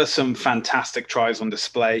 There were some fantastic tries on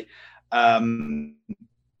display,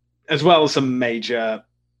 as well as some major,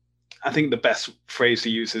 I think the best phrase to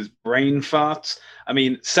use is brain farts. I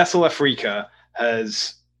mean, Cecil Africa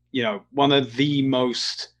has, one of the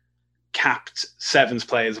most capped sevens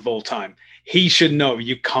players of all time. He should know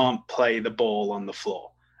you can't play the ball on the floor.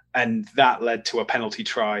 And that led to a penalty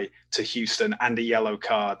try to Houston and a yellow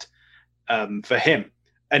card for him.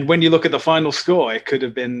 And when you look at the final score, it could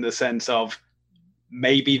have been the sense of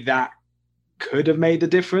maybe that could have made a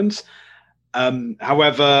difference.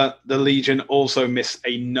 However, the Legion also missed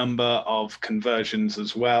a number of conversions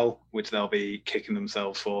as well, which they'll be kicking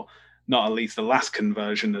themselves for, not at least the last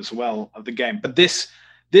conversion as well of the game. But this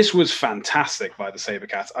was fantastic by the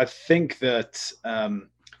SaberCats. I think that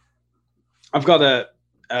I've got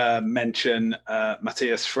to mention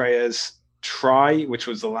Matthias Freya's try, which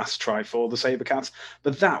was the last try for the SaberCats,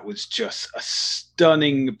 but that was just a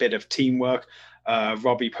stunning bit of teamwork.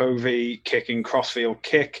 Robbie Povey kicking crossfield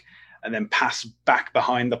kick and then pass back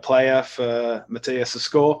behind the player for Matthias to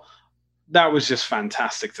score. That was just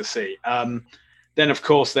fantastic to see. Then, of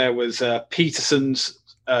course, there was Peterson's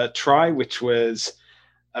try, which was,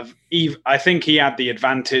 I think he had the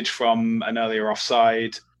advantage from an earlier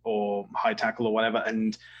offside or high tackle or whatever,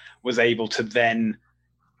 and was able to then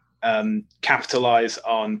capitalize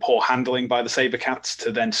on poor handling by the SaberCats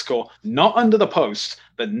to then score not under the post,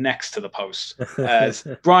 but next to the post, as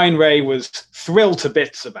Brian Ray was thrilled to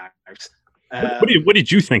bits about. What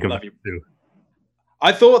did you think of it?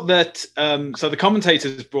 I thought that, so the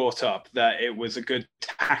commentators brought up that it was a good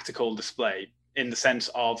tactical display in the sense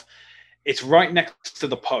of it's right next to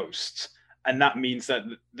the post, and that means that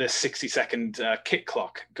the 60-second kick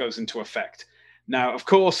clock goes into effect. Now, of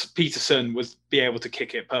course, Peterson was be able to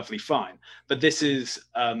kick it perfectly fine, but this is,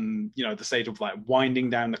 the stage of like winding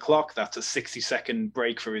down the clock. That's a 60-second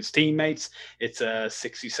break for his teammates. It's a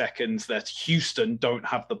 60 seconds that Houston don't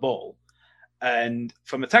have the ball. And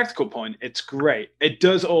from a tactical point, it's great. It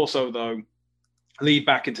does also, though, lead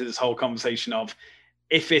back into this whole conversation of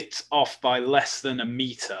if it's off by less than a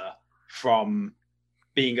meter from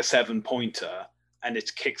being a 7-pointer, and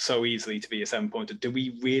it's kicked so easily to be a 7-pointer, do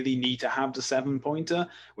we really need to have the 7-pointer?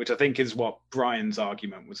 Which I think is what Brian's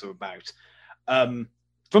argument was about.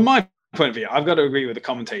 From my point of view, I've got to agree with the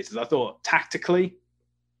commentators. I thought tactically,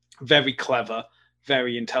 very clever,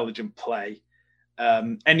 very intelligent play.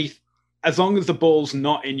 As long as the ball's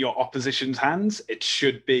not in your opposition's hands, it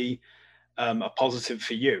should be a positive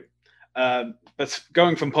for you. But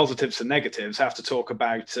going from positives to negatives, I have to talk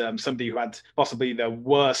about somebody who had possibly the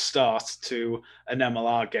worst start to an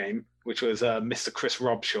MLR game, which was Mr. Chris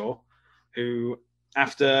Robshaw, who,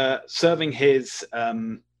 after serving his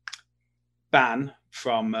ban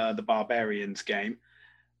from the Barbarians game,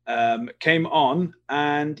 came on.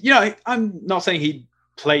 And, I'm not saying he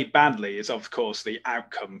played badly. It's, of course, the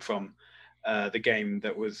outcome from the game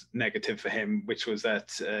that was negative for him, which was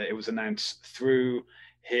that it was announced through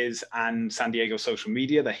his and San Diego social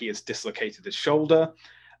media that he has dislocated his shoulder.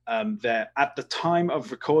 That at the time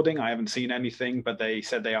of recording, I haven't seen anything, but they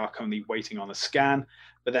said they are currently waiting on a scan.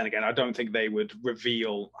 But then again, I don't think they would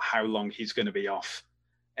reveal how long he's going to be off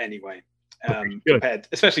anyway,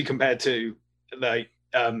 especially compared to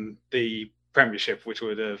the Premiership, which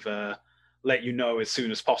would have let you know as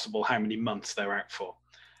soon as possible how many months they're out for.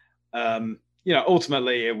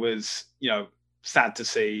 Ultimately it was, sad to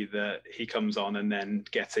see that he comes on and then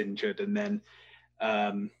gets injured, and then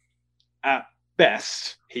at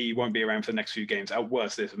best he won't be around for the next few games. At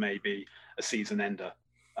worst, this may be a season ender.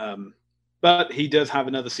 But he does have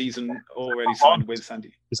another season already signed with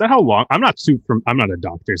Sandy. Is that how long? I'm not a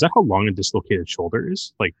doctor. Is that how long a dislocated shoulder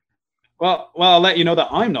is? Like, well, I'll let you know that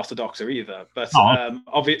I'm not a doctor either. But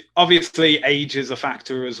obviously, age is a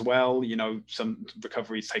factor as well. Some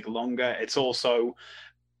recoveries take longer. It's also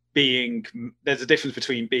there's a difference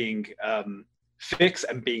between being fixed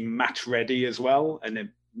and being match ready as well, and it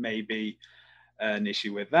may be an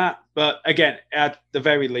issue with that. But again, at the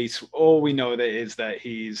very least, all we know is that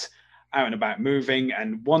he's out and about moving,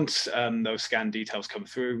 and once those scan details come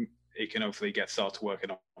through, he can hopefully get started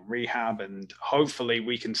working on rehab, and hopefully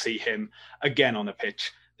we can see him again on the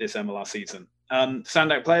pitch this MLR season.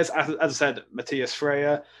 Standout players, as I said, Matthias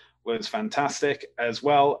Freya was fantastic as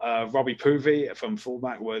well. Robbie Poovey from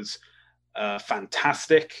fullback was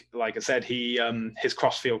fantastic. Like I said, his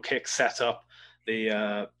crossfield kick set up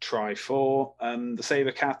the try for the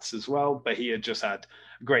Sabercats as well, but he had just had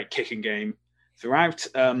a great kicking game throughout.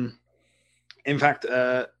 In fact,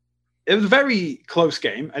 it was a very close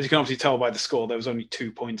game. As you can obviously tell by the score, there was only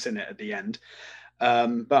 2 points in it at the end.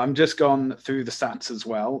 But I'm just gone through the stats as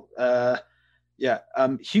well.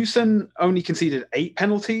 Houston only conceded 8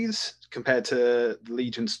 penalties compared to the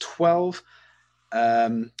Legion's 12.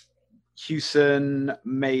 Houston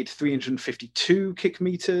made 352 kick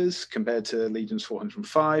meters compared to Legion's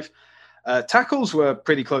 405. Tackles were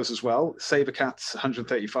pretty close as well. Sabercats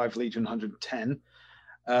 135, Legion 110.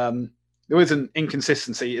 There was an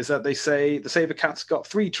inconsistency, is that they say the Sabercats got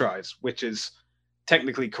 3 tries, which is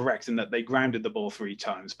technically correct in that they grounded the ball 3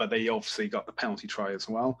 times, but they obviously got the penalty try as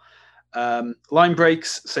well. Line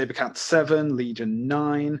breaks, Sabercats 7, Legion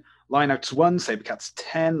 9. Lineouts 1, Sabercats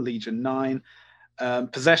 10, Legion 9.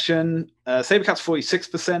 Possession, Sabercats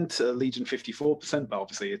 46%, Legion 54%, but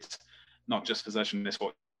obviously it's not just possession, it's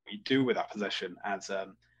what we do with that possession, as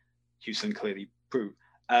Houston clearly proved.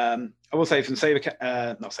 I will say from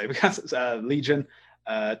Legion,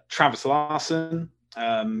 Travis Larson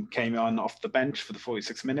came on off the bench for the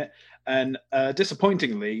 46th minute, and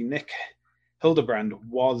disappointingly, Nick Hildebrand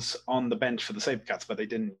was on the bench for the Sabercats, but they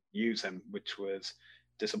didn't use him, which was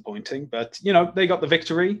disappointing. But they got the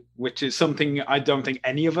victory, which is something I don't think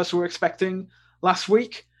any of us were expecting last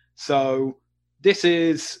week. So this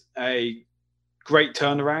is a great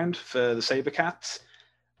turnaround for the Sabercats.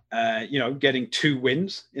 Getting 2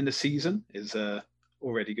 wins in the season is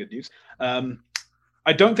already good news.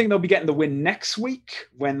 I don't think they'll be getting the win next week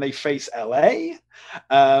when they face LA.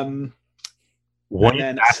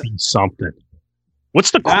 Wouldn't that be something?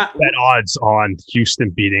 What's the bet odds on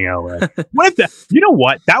Houston beating LA? You know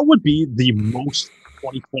what? That would be the most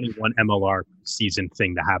 2021 MLR season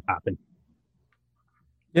thing to have happen.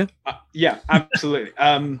 Yeah, absolutely.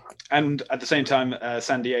 And at the same time,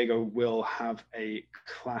 San Diego will have a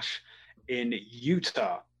clash in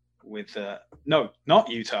Utah with no, not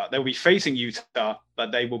Utah. They'll be facing Utah,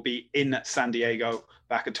 but they will be in San Diego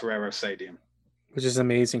back at Torero Stadium, which is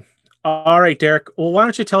amazing. All right, Derek. Well, why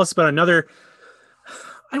don't you tell us about another,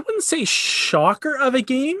 I wouldn't say shocker of a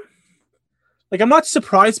game. Like, I'm not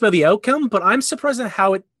surprised by the outcome, but I'm surprised at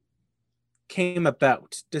how it came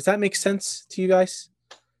about. Does that make sense to you guys?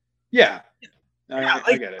 Yeah.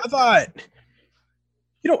 I get it. I thought,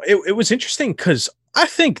 it was interesting because I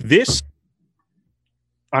think this,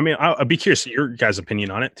 I'd be curious your guys' opinion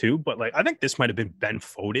on it too, but I think this might have been Ben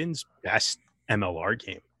Foden's best MLR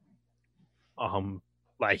game.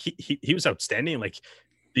 He was outstanding.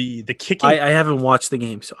 The kicking. I haven't watched the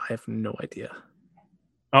game, so I have no idea.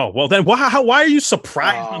 Oh, well then why are you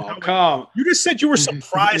surprised on how you just said you were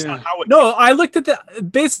surprised on how it No, I looked at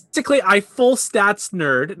basically I full stats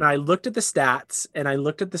nerd, and I looked at the stats and I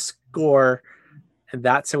looked at the score, and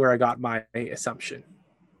that's where I got my assumption.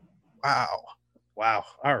 Wow.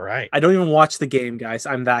 All right. I don't even watch the game, guys.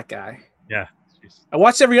 I'm that guy. Yeah. I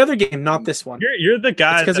watched every other game, not this one. You're the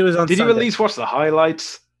guy because it was on Did Sunday. You at least watch the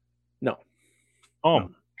highlights? No. Oh my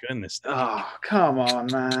goodness. Oh, come on,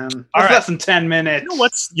 man. All right. Less than 10 minutes.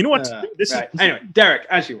 You know what? This right. is anyway, Derek,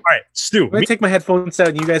 as you. All right, Stu. Let me take my headphones out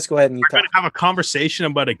and you guys go ahead and we're going to have a conversation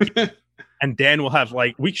about a game, and Dan will have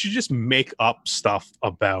we should just make up stuff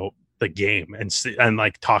about the game and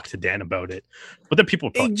talk to Dan about it. But then people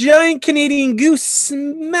a giant Canadian goose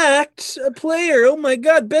smacked a player. Oh my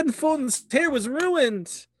God, Ben Foden's hair was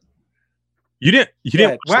ruined. You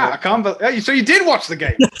didn't. Wow, I can't believe. So you did watch the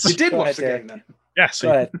game. Yes. You did watch the game then. Yeah,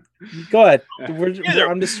 so go ahead.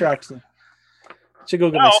 I'm distracted. Should go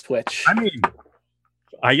get my Switch. I mean,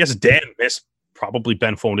 I guess Dan missed probably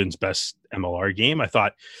Ben Foden's best MLR game. I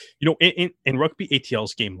thought, in Rugby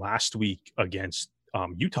ATL's game last week against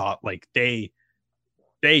Utah, like they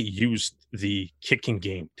used the kicking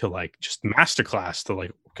game to like just masterclass to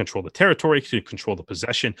like control the territory, to control the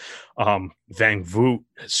possession. Van Voot,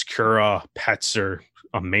 Skura, Petzer,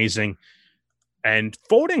 amazing. And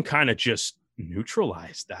Foden kind of just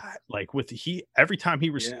neutralized that. Like every time he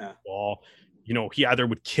received the ball, he either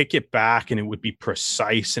would kick it back and it would be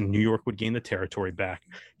precise and New York would gain the territory back.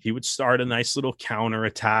 He would start a nice little counter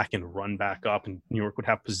attack and run back up, and New York would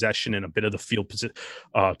have possession and a bit of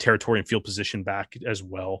the territory and field position back as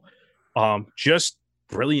well. Just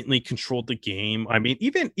brilliantly controlled the game. I mean,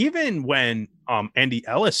 even when Andy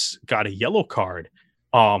Ellis got a yellow card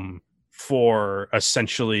for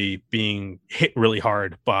essentially being hit really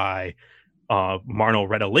hard by Marno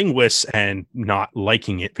Retalingwis and not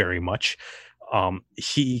liking it very much.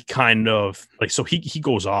 He kind of he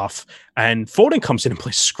goes off, and Foden comes in and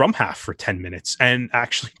plays scrum half for 10 minutes and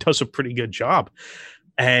actually does a pretty good job.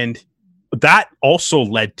 And that also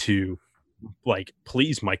led to like,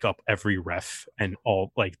 please mic up every ref and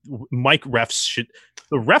all, like mic refs should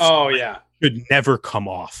never come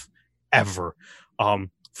off ever. The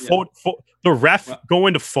ref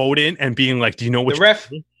going to Foden and being like, do you know what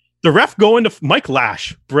the ref going to Mike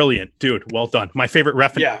Lash? Brilliant, dude. Well done. My favorite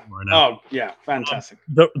ref. Right now. Oh, yeah. Fantastic.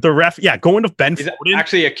 The ref, going to Ben Foden.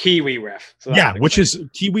 Actually a Kiwi ref. So which is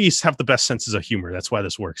Kiwis have the best senses of humor. That's why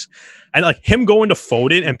this works. And like him going to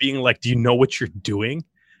Foden and being like, do you know what you're doing?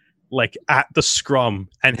 Like at the scrum,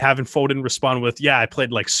 and having Foden respond with, I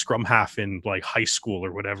played like scrum half in like high school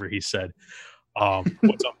or whatever he said. Was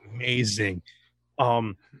amazing.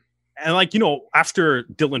 And like, after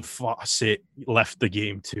Dylan Fawcett left the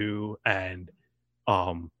game too, and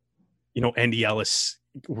Andy Ellis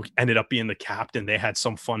ended up being the captain, they had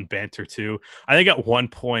some fun banter too. I think at one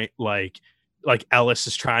point, like Ellis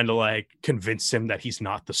is trying to like convince him that he's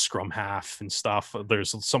not the scrum half and stuff.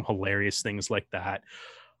 There's some hilarious things like that.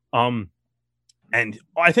 And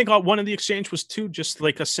I think one of the exchange was too just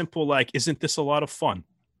like a simple like, isn't this a lot of fun?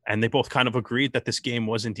 And they both kind of agreed that this game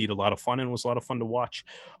was indeed a lot of fun and was a lot of fun to watch.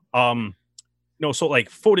 So like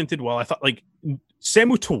Foden did well. I thought like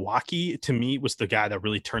Samu Tawaki to me was the guy that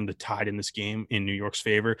really turned the tide in this game in New York's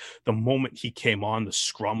favor. The moment he came on, the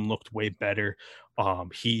scrum looked way better.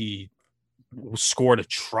 He scored a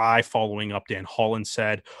try following up Dan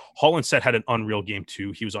Hollinshead. Hollinshead had an unreal game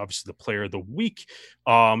too. He was obviously the player of the week.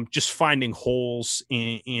 Just finding holes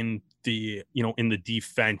in the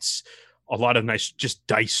defense. A lot of nice, just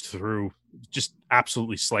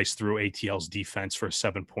absolutely sliced through ATL's defense for a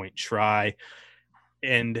 7-point try.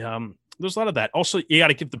 And there's a lot of that. Also, you got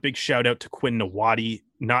to give the big shout out to Quinn Nawadi,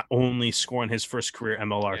 not only scoring his first career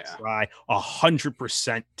MLR try,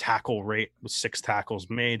 100% tackle rate with 6 tackles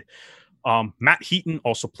made. Matt Heaton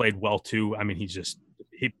also played well too. I mean,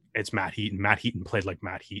 it's Matt Heaton. Matt Heaton played like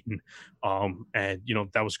Matt Heaton. And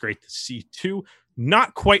that was great to see too.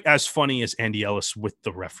 Not quite as funny as Andy Ellis with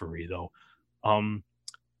the referee though.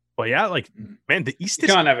 But yeah, like, man, the East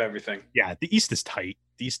can't have everything. Yeah, the East is tight.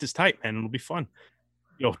 The East is tight, and it'll be fun.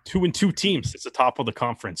 2-2 teams. It's the top of the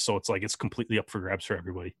conference, so it's like it's completely up for grabs for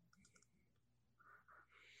everybody.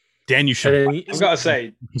 Dan, you should. I've got to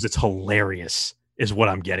say, because it's hilarious, is what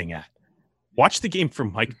I'm getting at. Watch the game for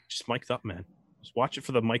Mike. Just mic'd up, man. Just watch it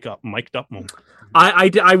for the mic'd up moment.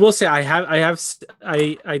 I will say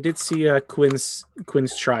I did see Quinn's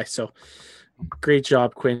try. So great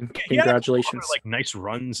job, Quinn. Congratulations. Like nice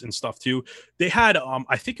runs and stuff too. They had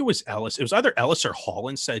I think it was Ellis. It was either Ellis or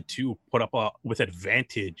Hollinshead too. Put up with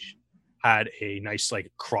advantage. Had a nice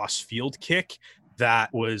like cross field kick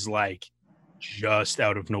that was like just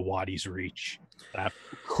out of Nawadi's reach. That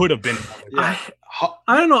could have been. I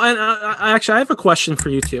don't know. And I actually have a question for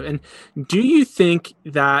you too. And do you think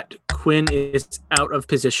that Quinn is out of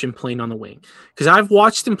position playing on the wing? Because I've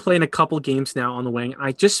watched him play in a couple games now on the wing.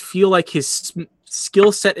 I just feel like his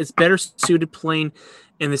skill set is better suited playing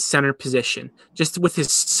in the center position, just with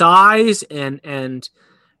his size and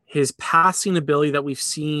his passing ability that we've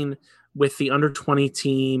seen with the under 20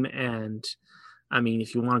 team. And I mean,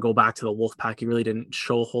 if you want to go back to the Wolfpack, he really didn't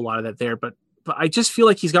show a whole lot of that there, but I just feel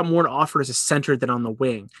like he's got more to offer as a center than on the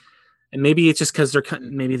wing. And maybe it's just because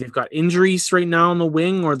maybe they've got injuries right now on the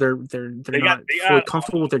wing, or they're not fully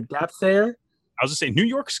comfortable with their depth there. I was gonna say New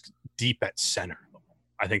York's deep at center.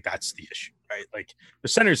 I think that's the issue, right? Like the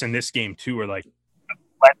centers in this game too are like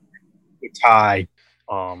tie,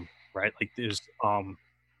 right? Like there's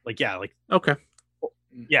okay,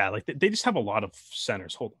 yeah, like they just have a lot of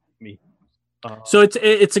centers. Hold on, So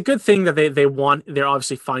it's a good thing that they're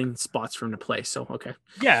obviously finding spots for him to play. So okay.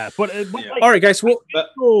 Yeah, but Yeah. like, All right, guys. Well,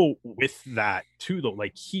 go with that too, though.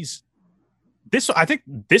 Like I think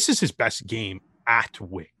this is his best game at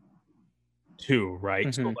wing, too,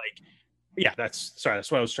 right? So Mhm. like, yeah, that's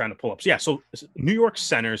what I was trying to pull up. So yeah, so New York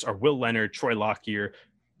centers are Will Leonard, Troy Lockyer,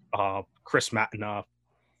 Chris Matinoff,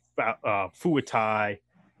 Fuatai.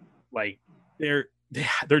 Like they're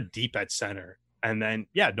deep at center, and then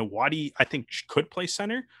yeah, Nawadi I think could play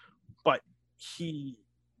center, but he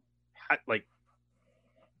had like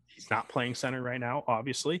he's not playing center right now.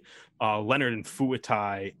 Obviously, Leonard and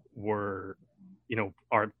Fuatai are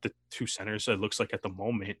the two centers. It looks like at the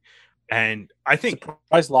moment, and I think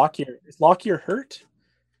surprise Lockyer. Is Lockyer hurt?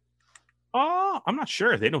 I'm not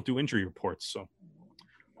sure. They don't do injury reports, so.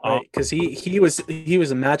 Right, because he was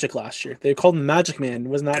a Magic last year. They called him Magic Man.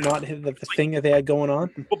 Wasn't that not the thing that they had going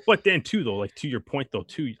on? But then too, though, like to your point though,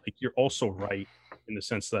 too, like you're also right in the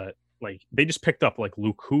sense that like they just picked up like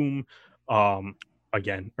Luke Hume,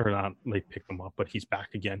 again, or not they picked him up, but he's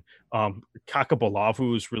back again.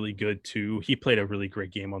 Kakabalavu is really good too. He played a really great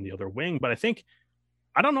game on the other wing, but I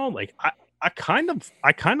don't know, like I kind of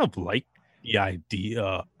like the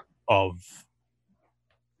idea of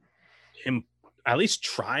him at least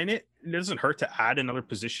trying it. It doesn't hurt to add another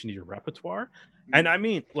position to your repertoire. And I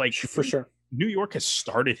mean, like For sure. New York has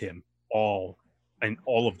started him all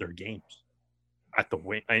of their games at the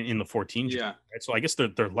wing in the 14. Yeah. Right? So I guess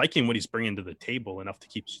they're liking what he's bringing to the table enough to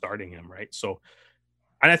keep starting him, right? So,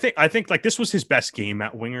 and I think like this was his best game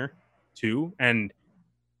at winger too. And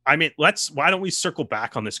I mean, why don't we circle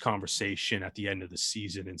back on this conversation at the end of the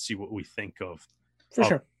season and see what we think of. For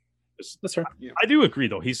sure. That's right. I do agree,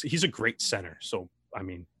 though. He's a great center. So, I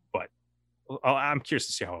mean, but I'm curious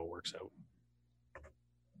to see how it works out.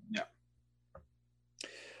 Yeah.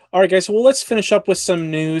 All right, guys. Well, let's finish up with some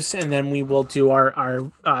news, and then we will do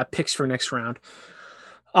our picks for next round.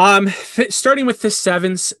 Starting with the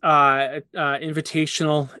Sevens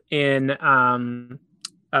Invitational in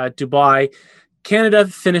Dubai, Canada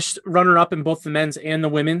finished runner-up in both the men's and the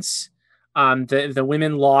women's. The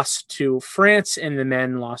women lost to France and the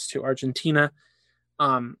men lost to Argentina.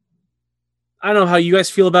 I don't know how you guys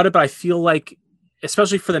feel about it, but I feel like,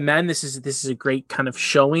 especially for the men, this is a great kind of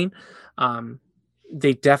showing.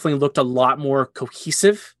 They definitely looked a lot more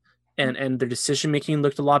cohesive, and their decision making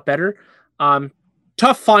looked a lot better.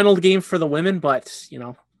 Tough final game for the women, but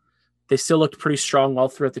they still looked pretty strong all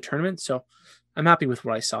throughout the tournament. So I'm happy with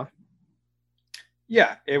what I saw.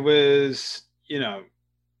 Yeah, it was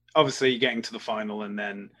obviously getting to the final and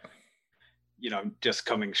then, just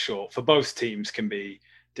coming short for both teams can be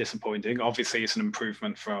disappointing. Obviously, it's an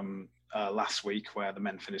improvement from last week where the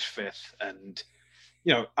men finished fifth. And,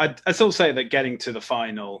 I'd still say that getting to the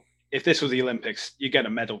final, if this was the Olympics, you get a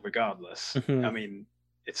medal regardless. Mm-hmm. I mean,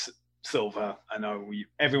 it's silver. I know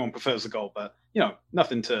everyone prefers the gold, but,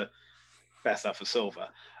 nothing to best that for silver.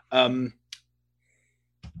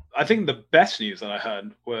 I think the best news that I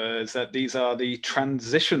heard was that these are the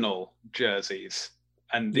transitional jerseys.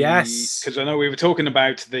 And yes, because I know we were talking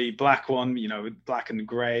about the black one, black and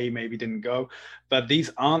gray maybe didn't go, but these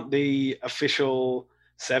aren't the official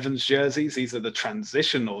Sevens jerseys. These are the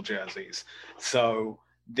transitional jerseys. So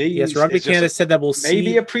these, Rugby Canada said that we'll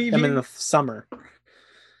see a preview them in the summer.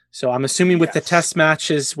 So I'm assuming with the test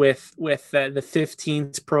matches, with the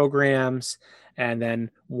 15th programs, and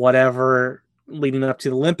then whatever leading up to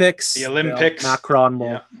the Olympics. Macron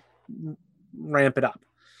will ramp it up.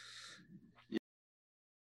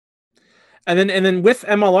 And then with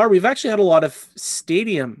MLR, we've actually had a lot of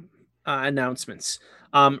stadium announcements.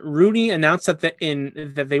 Rooney announced that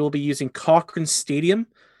they will be using Cochrane Stadium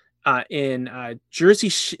in Jersey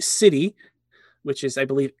City, which is, I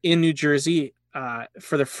believe, in New Jersey,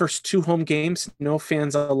 for their first two home games. No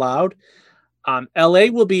fans allowed. LA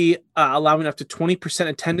will be allowing up to 20%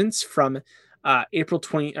 attendance from April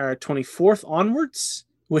 24th onwards,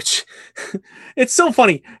 which it's so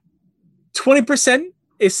funny. 20%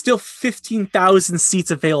 is still 15,000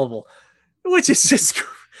 seats available, which is just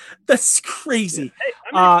that's crazy. Hey,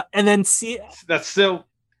 I mean, and then see that's still,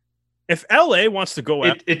 if LA wants to go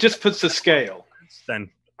it just puts the scale,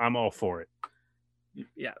 then I'm all for it.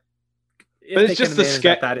 Yeah, but it's just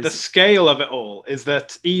the scale of it all is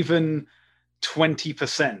that even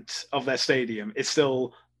 20% of their stadium is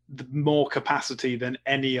still more capacity than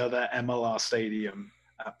any other MLR stadium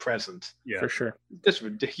at present. Yeah, for sure. It's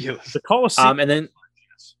ridiculous. The Coliseum, and then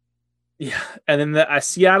the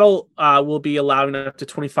Seattle will be allowing up to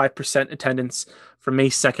 25% attendance from May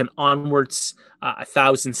 2nd onwards.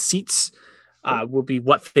 1,000 seats will be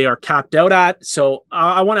what they are capped out at. So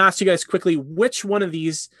I want to ask you guys quickly, which one of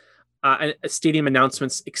these stadium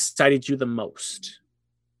announcements excited you the most?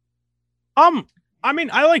 I mean,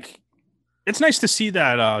 I like. It's nice to see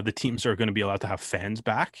that the teams are going to be allowed to have fans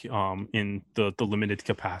back in the limited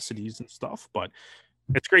capacities and stuff. But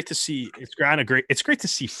it's great to see. It's great to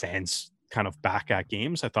see fans kind of back at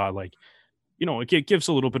games. I thought it gives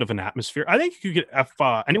a little bit of an atmosphere. I think you could, if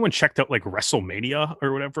anyone checked out like WrestleMania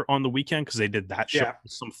or whatever on the weekend, because they did that show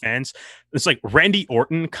with some fans. It's like Randy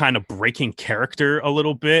Orton kind of breaking character a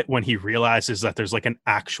little bit when he realizes that there's like an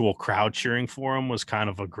actual crowd cheering for him was kind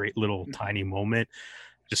of a great little tiny moment.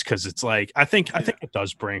 Just because it's like I think it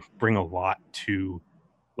does bring a lot to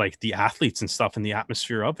like the athletes and stuff and the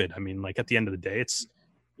atmosphere of it. I mean, like at the end of the day, it's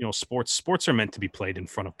sports are meant to be played in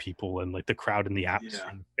front of people, and like the crowd and the atmosphere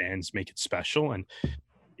and the fans make it special. And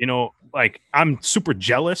like I'm super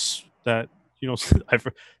jealous that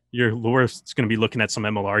your Laura's going to be looking at some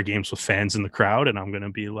MLR games with fans in the crowd, and I'm going to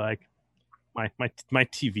be like, my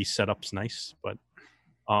TV setup's nice, but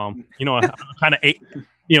I'm kind of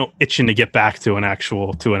itching to get back to an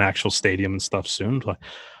actual stadium and stuff soon. But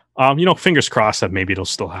fingers crossed that maybe it'll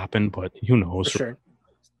still happen, but who knows? For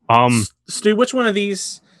sure. Stu, which one of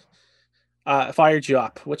these fired you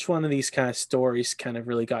up? Which one of these kind of stories kind of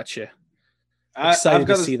really got you excited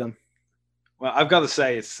to see them? Well, I've got to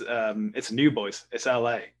say it's New Boys. It's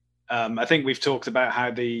LA. I think we've talked about how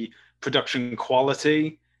the production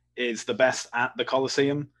quality is the best at the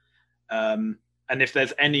Coliseum. And if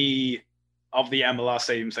there's any of the MLR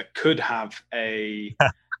stadiums that could have a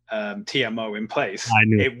TMO in place,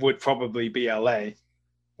 it would probably be LA,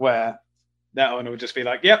 where that owner would just be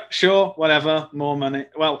like, yep, sure, whatever, more money.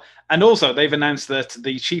 Well, and also they've announced that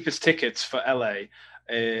the cheapest tickets for LA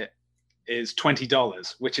is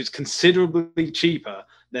 $20, which is considerably cheaper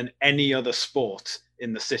than any other sport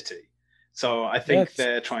in the city. So I think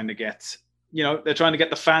they're trying to get,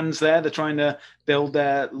 the fans there. They're trying to build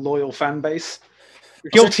their loyal fan base.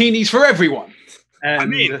 Guiltinis for everyone. And I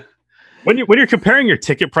mean, when you're comparing your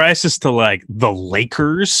ticket prices to like the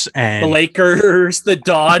Lakers, the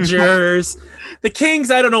Dodgers, the Kings.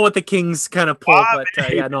 I don't know what the Kings kind of pull, but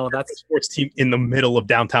that's a sports team in the middle of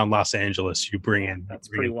downtown Los Angeles. You bring in that's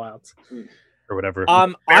pretty wild, or whatever.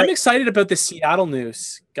 I'm excited about the Seattle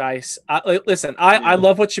news, guys. Listen, I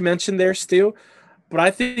love what you mentioned there, Stu. But I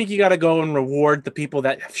think you got to go and reward the people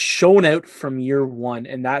that have shown out from year one.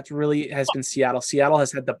 And that really has been Seattle. Seattle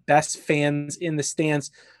has had the best fans in the stands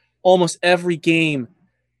almost every game.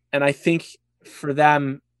 And I think for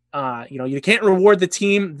them, you can't reward the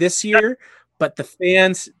team this year, but the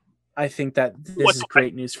fans, I think that this is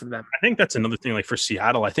great news for them. I think that's another thing. Like for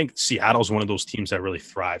Seattle, I think Seattle's one of those teams that really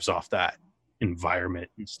thrives off that environment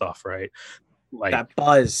and stuff, right? Like that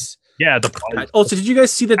buzz. Yeah. Also, did you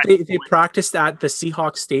guys see that they practiced at the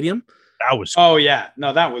Seahawks Stadium? That was. Oh yeah,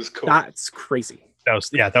 no, that was cool. That's crazy. That was.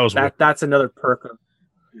 That's another perk.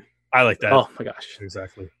 I like that. Oh my gosh,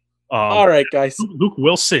 exactly. All right, guys. Luke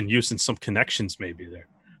Wilson using some connections maybe there.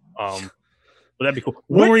 But that'd be cool.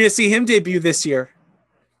 When were you see him debut this year?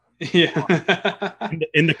 Yeah,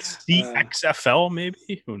 in the CXFL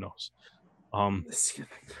maybe. Who knows?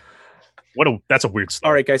 That's a weird story.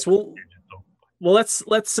 All right, guys. Well, let's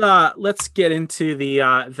get into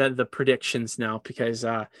the predictions now, because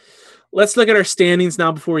let's look at our standings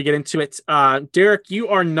now before we get into it. Derek, you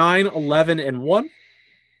are 9-11-1.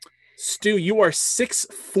 Stu, you are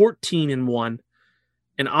 6-14-1,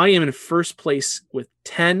 and I am in first place with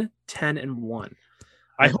 10-10-1.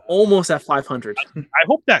 I'm almost at 500. I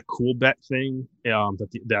hope that Cool Bet thing,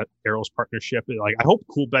 that Arrows partnership, like I hope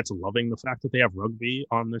Cool Bet's loving the fact that they have rugby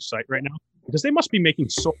on their site right now, because they must be making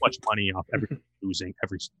so much money off losing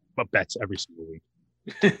every single week.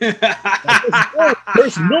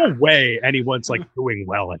 There's no way anyone's like doing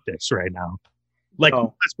well at this right now. Like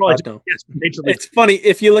that's probably it's funny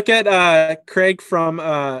if you look at Craig from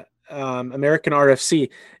American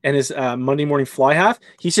RFC and his Monday Morning Fly Half,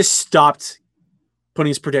 he's just stopped putting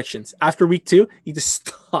his predictions after week 2. He just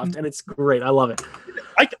stopped, and it's great. I love it.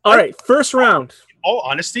 All right, first round. In all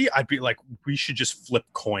honesty, I'd be like, we should just flip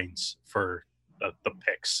coins for the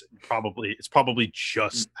picks. It's probably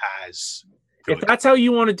just as good. If that's how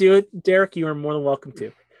you want to do it, Derek, you are more than welcome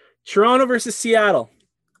to. Toronto versus Seattle.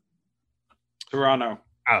 Toronto.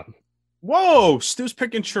 Whoa, Stu's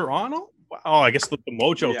picking Toronto? Oh, I guess the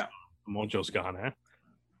mojo's gone, eh?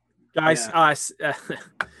 Guys,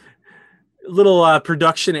 little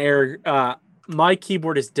production error. My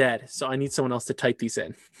keyboard is dead, so I need someone else to type these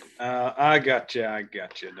in. I got you.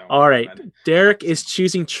 All right. Derek is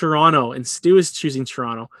choosing Toronto, and Stu is choosing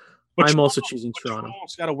Toronto. But I'm also choosing Toronto.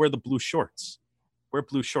 Toronto's got to wear the blue shorts. Wear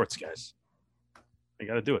blue shorts, guys. They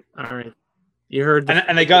got to do it. All right. You heard.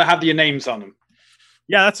 And they got to have your names on them.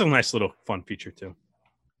 Yeah, that's a nice little fun feature too.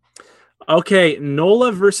 Okay,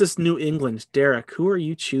 NOLA versus New England. Derek, who are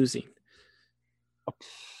you choosing?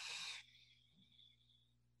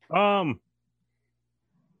 Man,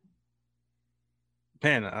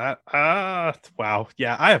 wow.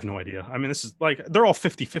 Yeah, I have no idea. I mean, this is like, they're all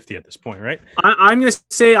 50-50 at this point, right? I'm going to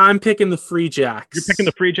say I'm picking the Free Jacks. You're picking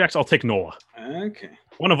the Free Jacks. I'll take NOLA. Okay.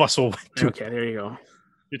 One of us will do. Okay, there you go.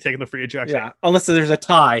 You're taking the Free Jacks. Yeah, unless there's a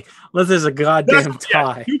tie. Unless there's a goddamn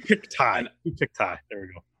tie. You pick tie. You pick tie. There we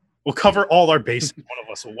go. We'll cover all our bases. One of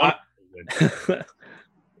us will win.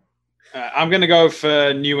 I'm going to go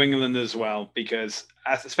for New England as well, because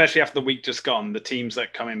especially after the week just gone, the teams that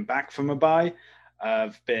are coming back from a bye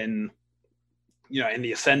have been, in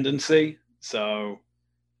the ascendancy. So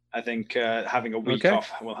I think having a week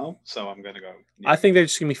off will help. So I'm going to go. I think they're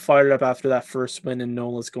just going to be fired up after that first win, and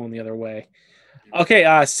Nola's going the other way.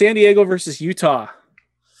 Okay, San Diego versus Utah.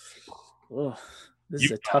 Oh, this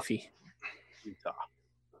is a toughie. Utah.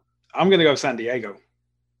 I'm going to go San Diego.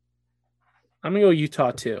 I'm going to go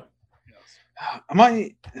Utah too. Am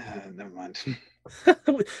I? Never mind.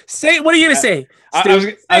 Say, what are you going to say? I was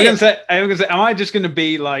going to say, am I just going to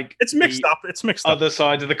be like? It's mixed up. It's mixed up. Other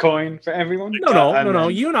side of the coin for everyone. No.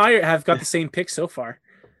 You and I have got the same pick so far,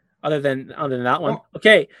 other than that one.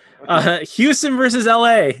 Okay, Houston versus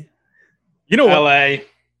LA. You know what?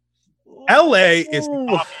 LA is Ooh.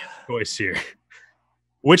 the obvious choice here,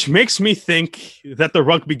 which makes me think that the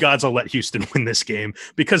rugby gods will let Houston win this game,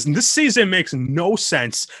 because this season makes no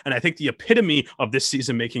sense. And I think the epitome of this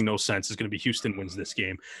season making no sense is going to be Houston wins this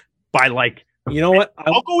game by like, you know what?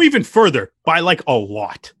 I'll go even further, by like a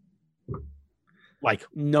lot. Like,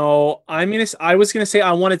 no, I was gonna say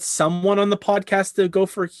I wanted someone on the podcast to go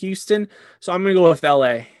for Houston, so I'm gonna go with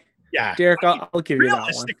LA. yeah, Derek, I'll give you that one.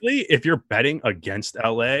 Realistically, if you're betting against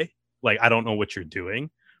LA, like, I don't know what you're doing.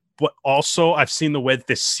 But also, I've seen the way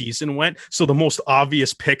this season went, so the most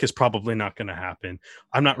obvious pick is probably not going to happen.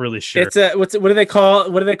 I'm not really sure. It's what do they call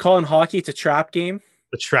in hockey? It's a trap game.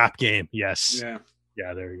 The trap game, yes. Yeah.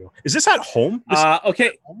 There you go. Is this at home?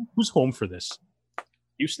 Okay. Who's home for this?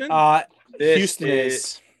 Houston. Houston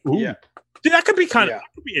is. Yeah. Dude, that could be kind of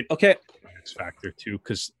okay. X factor too,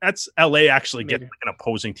 because that's LA actually getting like an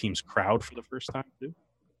opposing team's crowd for the first time too.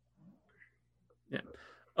 Yeah.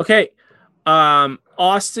 Okay.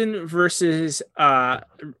 Austin versus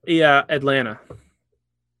Atlanta.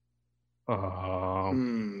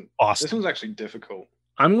 Austin. This one's actually difficult.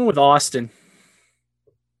 I'm going with Austin.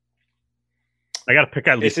 I got to pick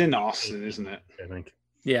at least. It's in Austin, isn't it? I think.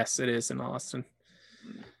 Yes, it is in Austin.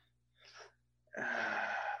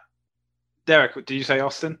 Derek, did you say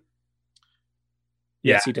Austin?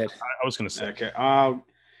 Yes, you did. I was going to say. Okay,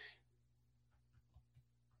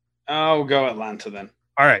 I'll go Atlanta then.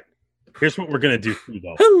 All right. Here's what we're gonna do too,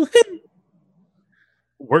 though.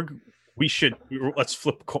 Let's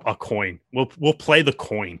flip a coin. We'll play the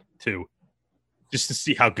coin too, just to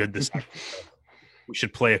see how good this is. We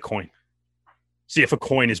should play a coin. See if a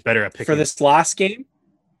coin is better at picking. For this last game?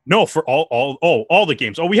 No, for all the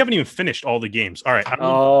games. Oh, we haven't even finished all the games. All right.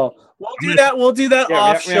 We'll do that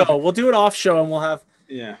off show. We'll do it off show, and we'll have.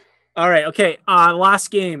 Yeah. All right. Okay.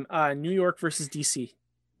 Last game. New York versus DC.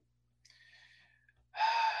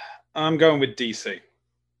 I'm going with DC.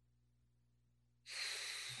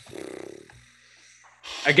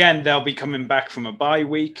 Again, they'll be coming back from a bye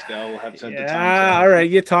week. They'll have had the time. All right,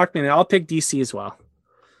 you talked me. I'll pick DC as well.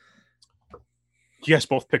 You guys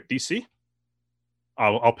both pick DC?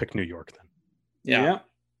 I'll pick New York then. Yeah.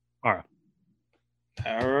 All right.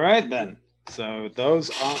 All right then. So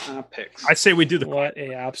those are our picks. I say we do what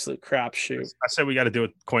a absolute crapshoot. I say we got to do a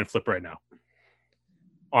coin flip right now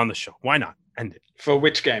on the show. Why not? End it. For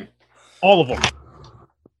which game? All of them.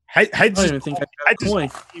 Heads I don't even think I got a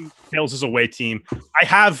coin. Tails is away team.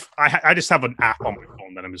 I just have an app on my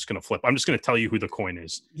phone that I'm just going to flip. I'm just going to tell you who the coin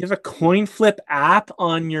is. You have a coin flip app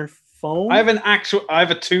on your phone? I have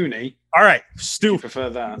a toonie. All right, Stu. I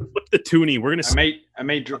prefer that. Flip the toonie. We're going to I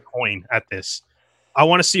made a coin at this. I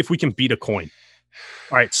want to see if we can beat a coin.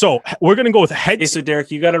 All right, so we're going to go with heads. Okay, so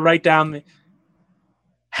Derek, you got to write down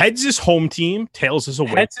heads is home team, tails is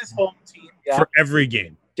away. Heads is home team for every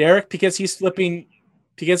game. Derek, because he's flipping,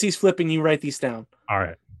 you write these down. All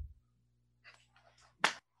right.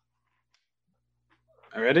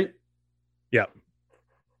 Are you ready? Yeah.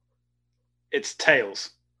 It's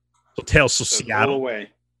tails. So tails, so Seattle. Away.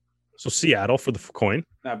 So Seattle for the coin.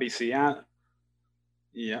 That'd be Seattle.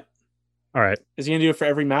 Yeah. All right. Is he going to do it for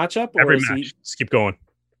every matchup? Every match. Let's keep going.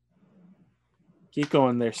 Keep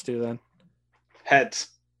going there, Stu, then. Heads.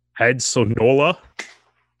 Heads, so NOLA.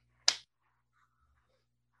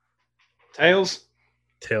 Tails.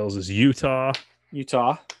 Tails is Utah.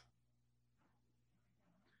 Utah.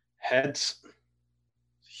 Heads.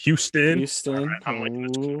 Houston. All right, I'm liking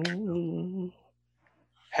this.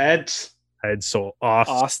 Heads. Heads. So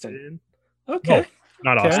Austin. Okay.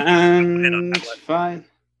 No, not Austin. And fine.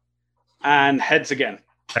 And heads again.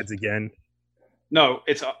 Heads again. No,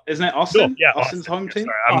 isn't it Austin? No, yeah, Austin's home team.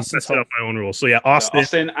 Sorry, I'm messing up my own rules. So yeah, Austin, so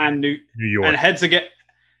Austin and New York, and heads again.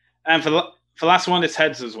 And for last one, it's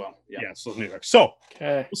heads as well. Yeah, so New York. So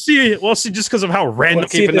okay. We'll see. Just because of how random.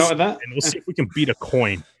 Keep a note of that, and we'll see if we can beat a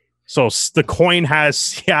coin. So the coin has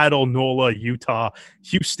Seattle, NOLA, Utah,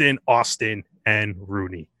 Houston, Austin, and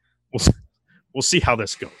Rooney. We'll see how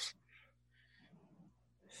this goes.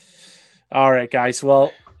 All right, guys.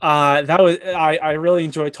 Well, that was I really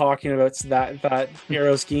enjoyed talking about that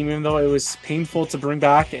Arrows game, even though it was painful to bring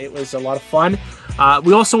back. It was a lot of fun.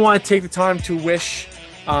 We also want to take the time to wish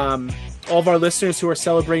all of our listeners who are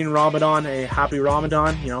celebrating Ramadan a happy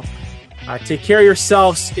Ramadan. Take care of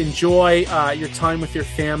yourselves. Enjoy your time with your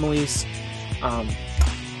families.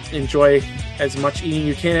 Enjoy as much eating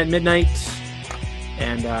you can at midnight,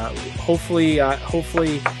 and hopefully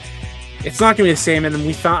it's not going to be the same. And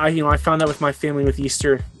then I found that with my family with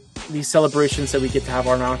Easter, these celebrations that we get to have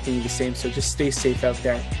are not going to be the same. So just stay safe out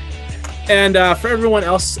there. And for everyone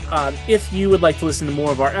else, if you would like to listen to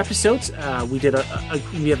more of our episodes, we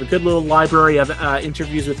have a good little library of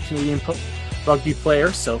interviews with Canadian rugby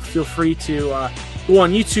players. So feel free to go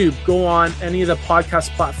on YouTube, go on any of the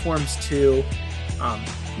podcast platforms to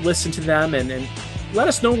listen to them, and let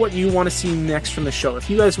us know what you want to see next from the show. If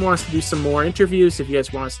you guys want us to do some more interviews, if you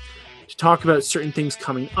guys want us to talk about certain things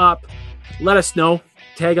coming up, let us know.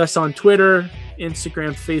 Tag us on Twitter,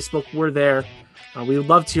 Instagram, Facebook. We're there. We would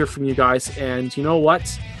love to hear from you guys. And you know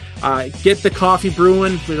what? Get the coffee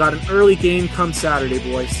brewing. We got an early game come Saturday,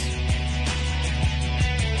 boys.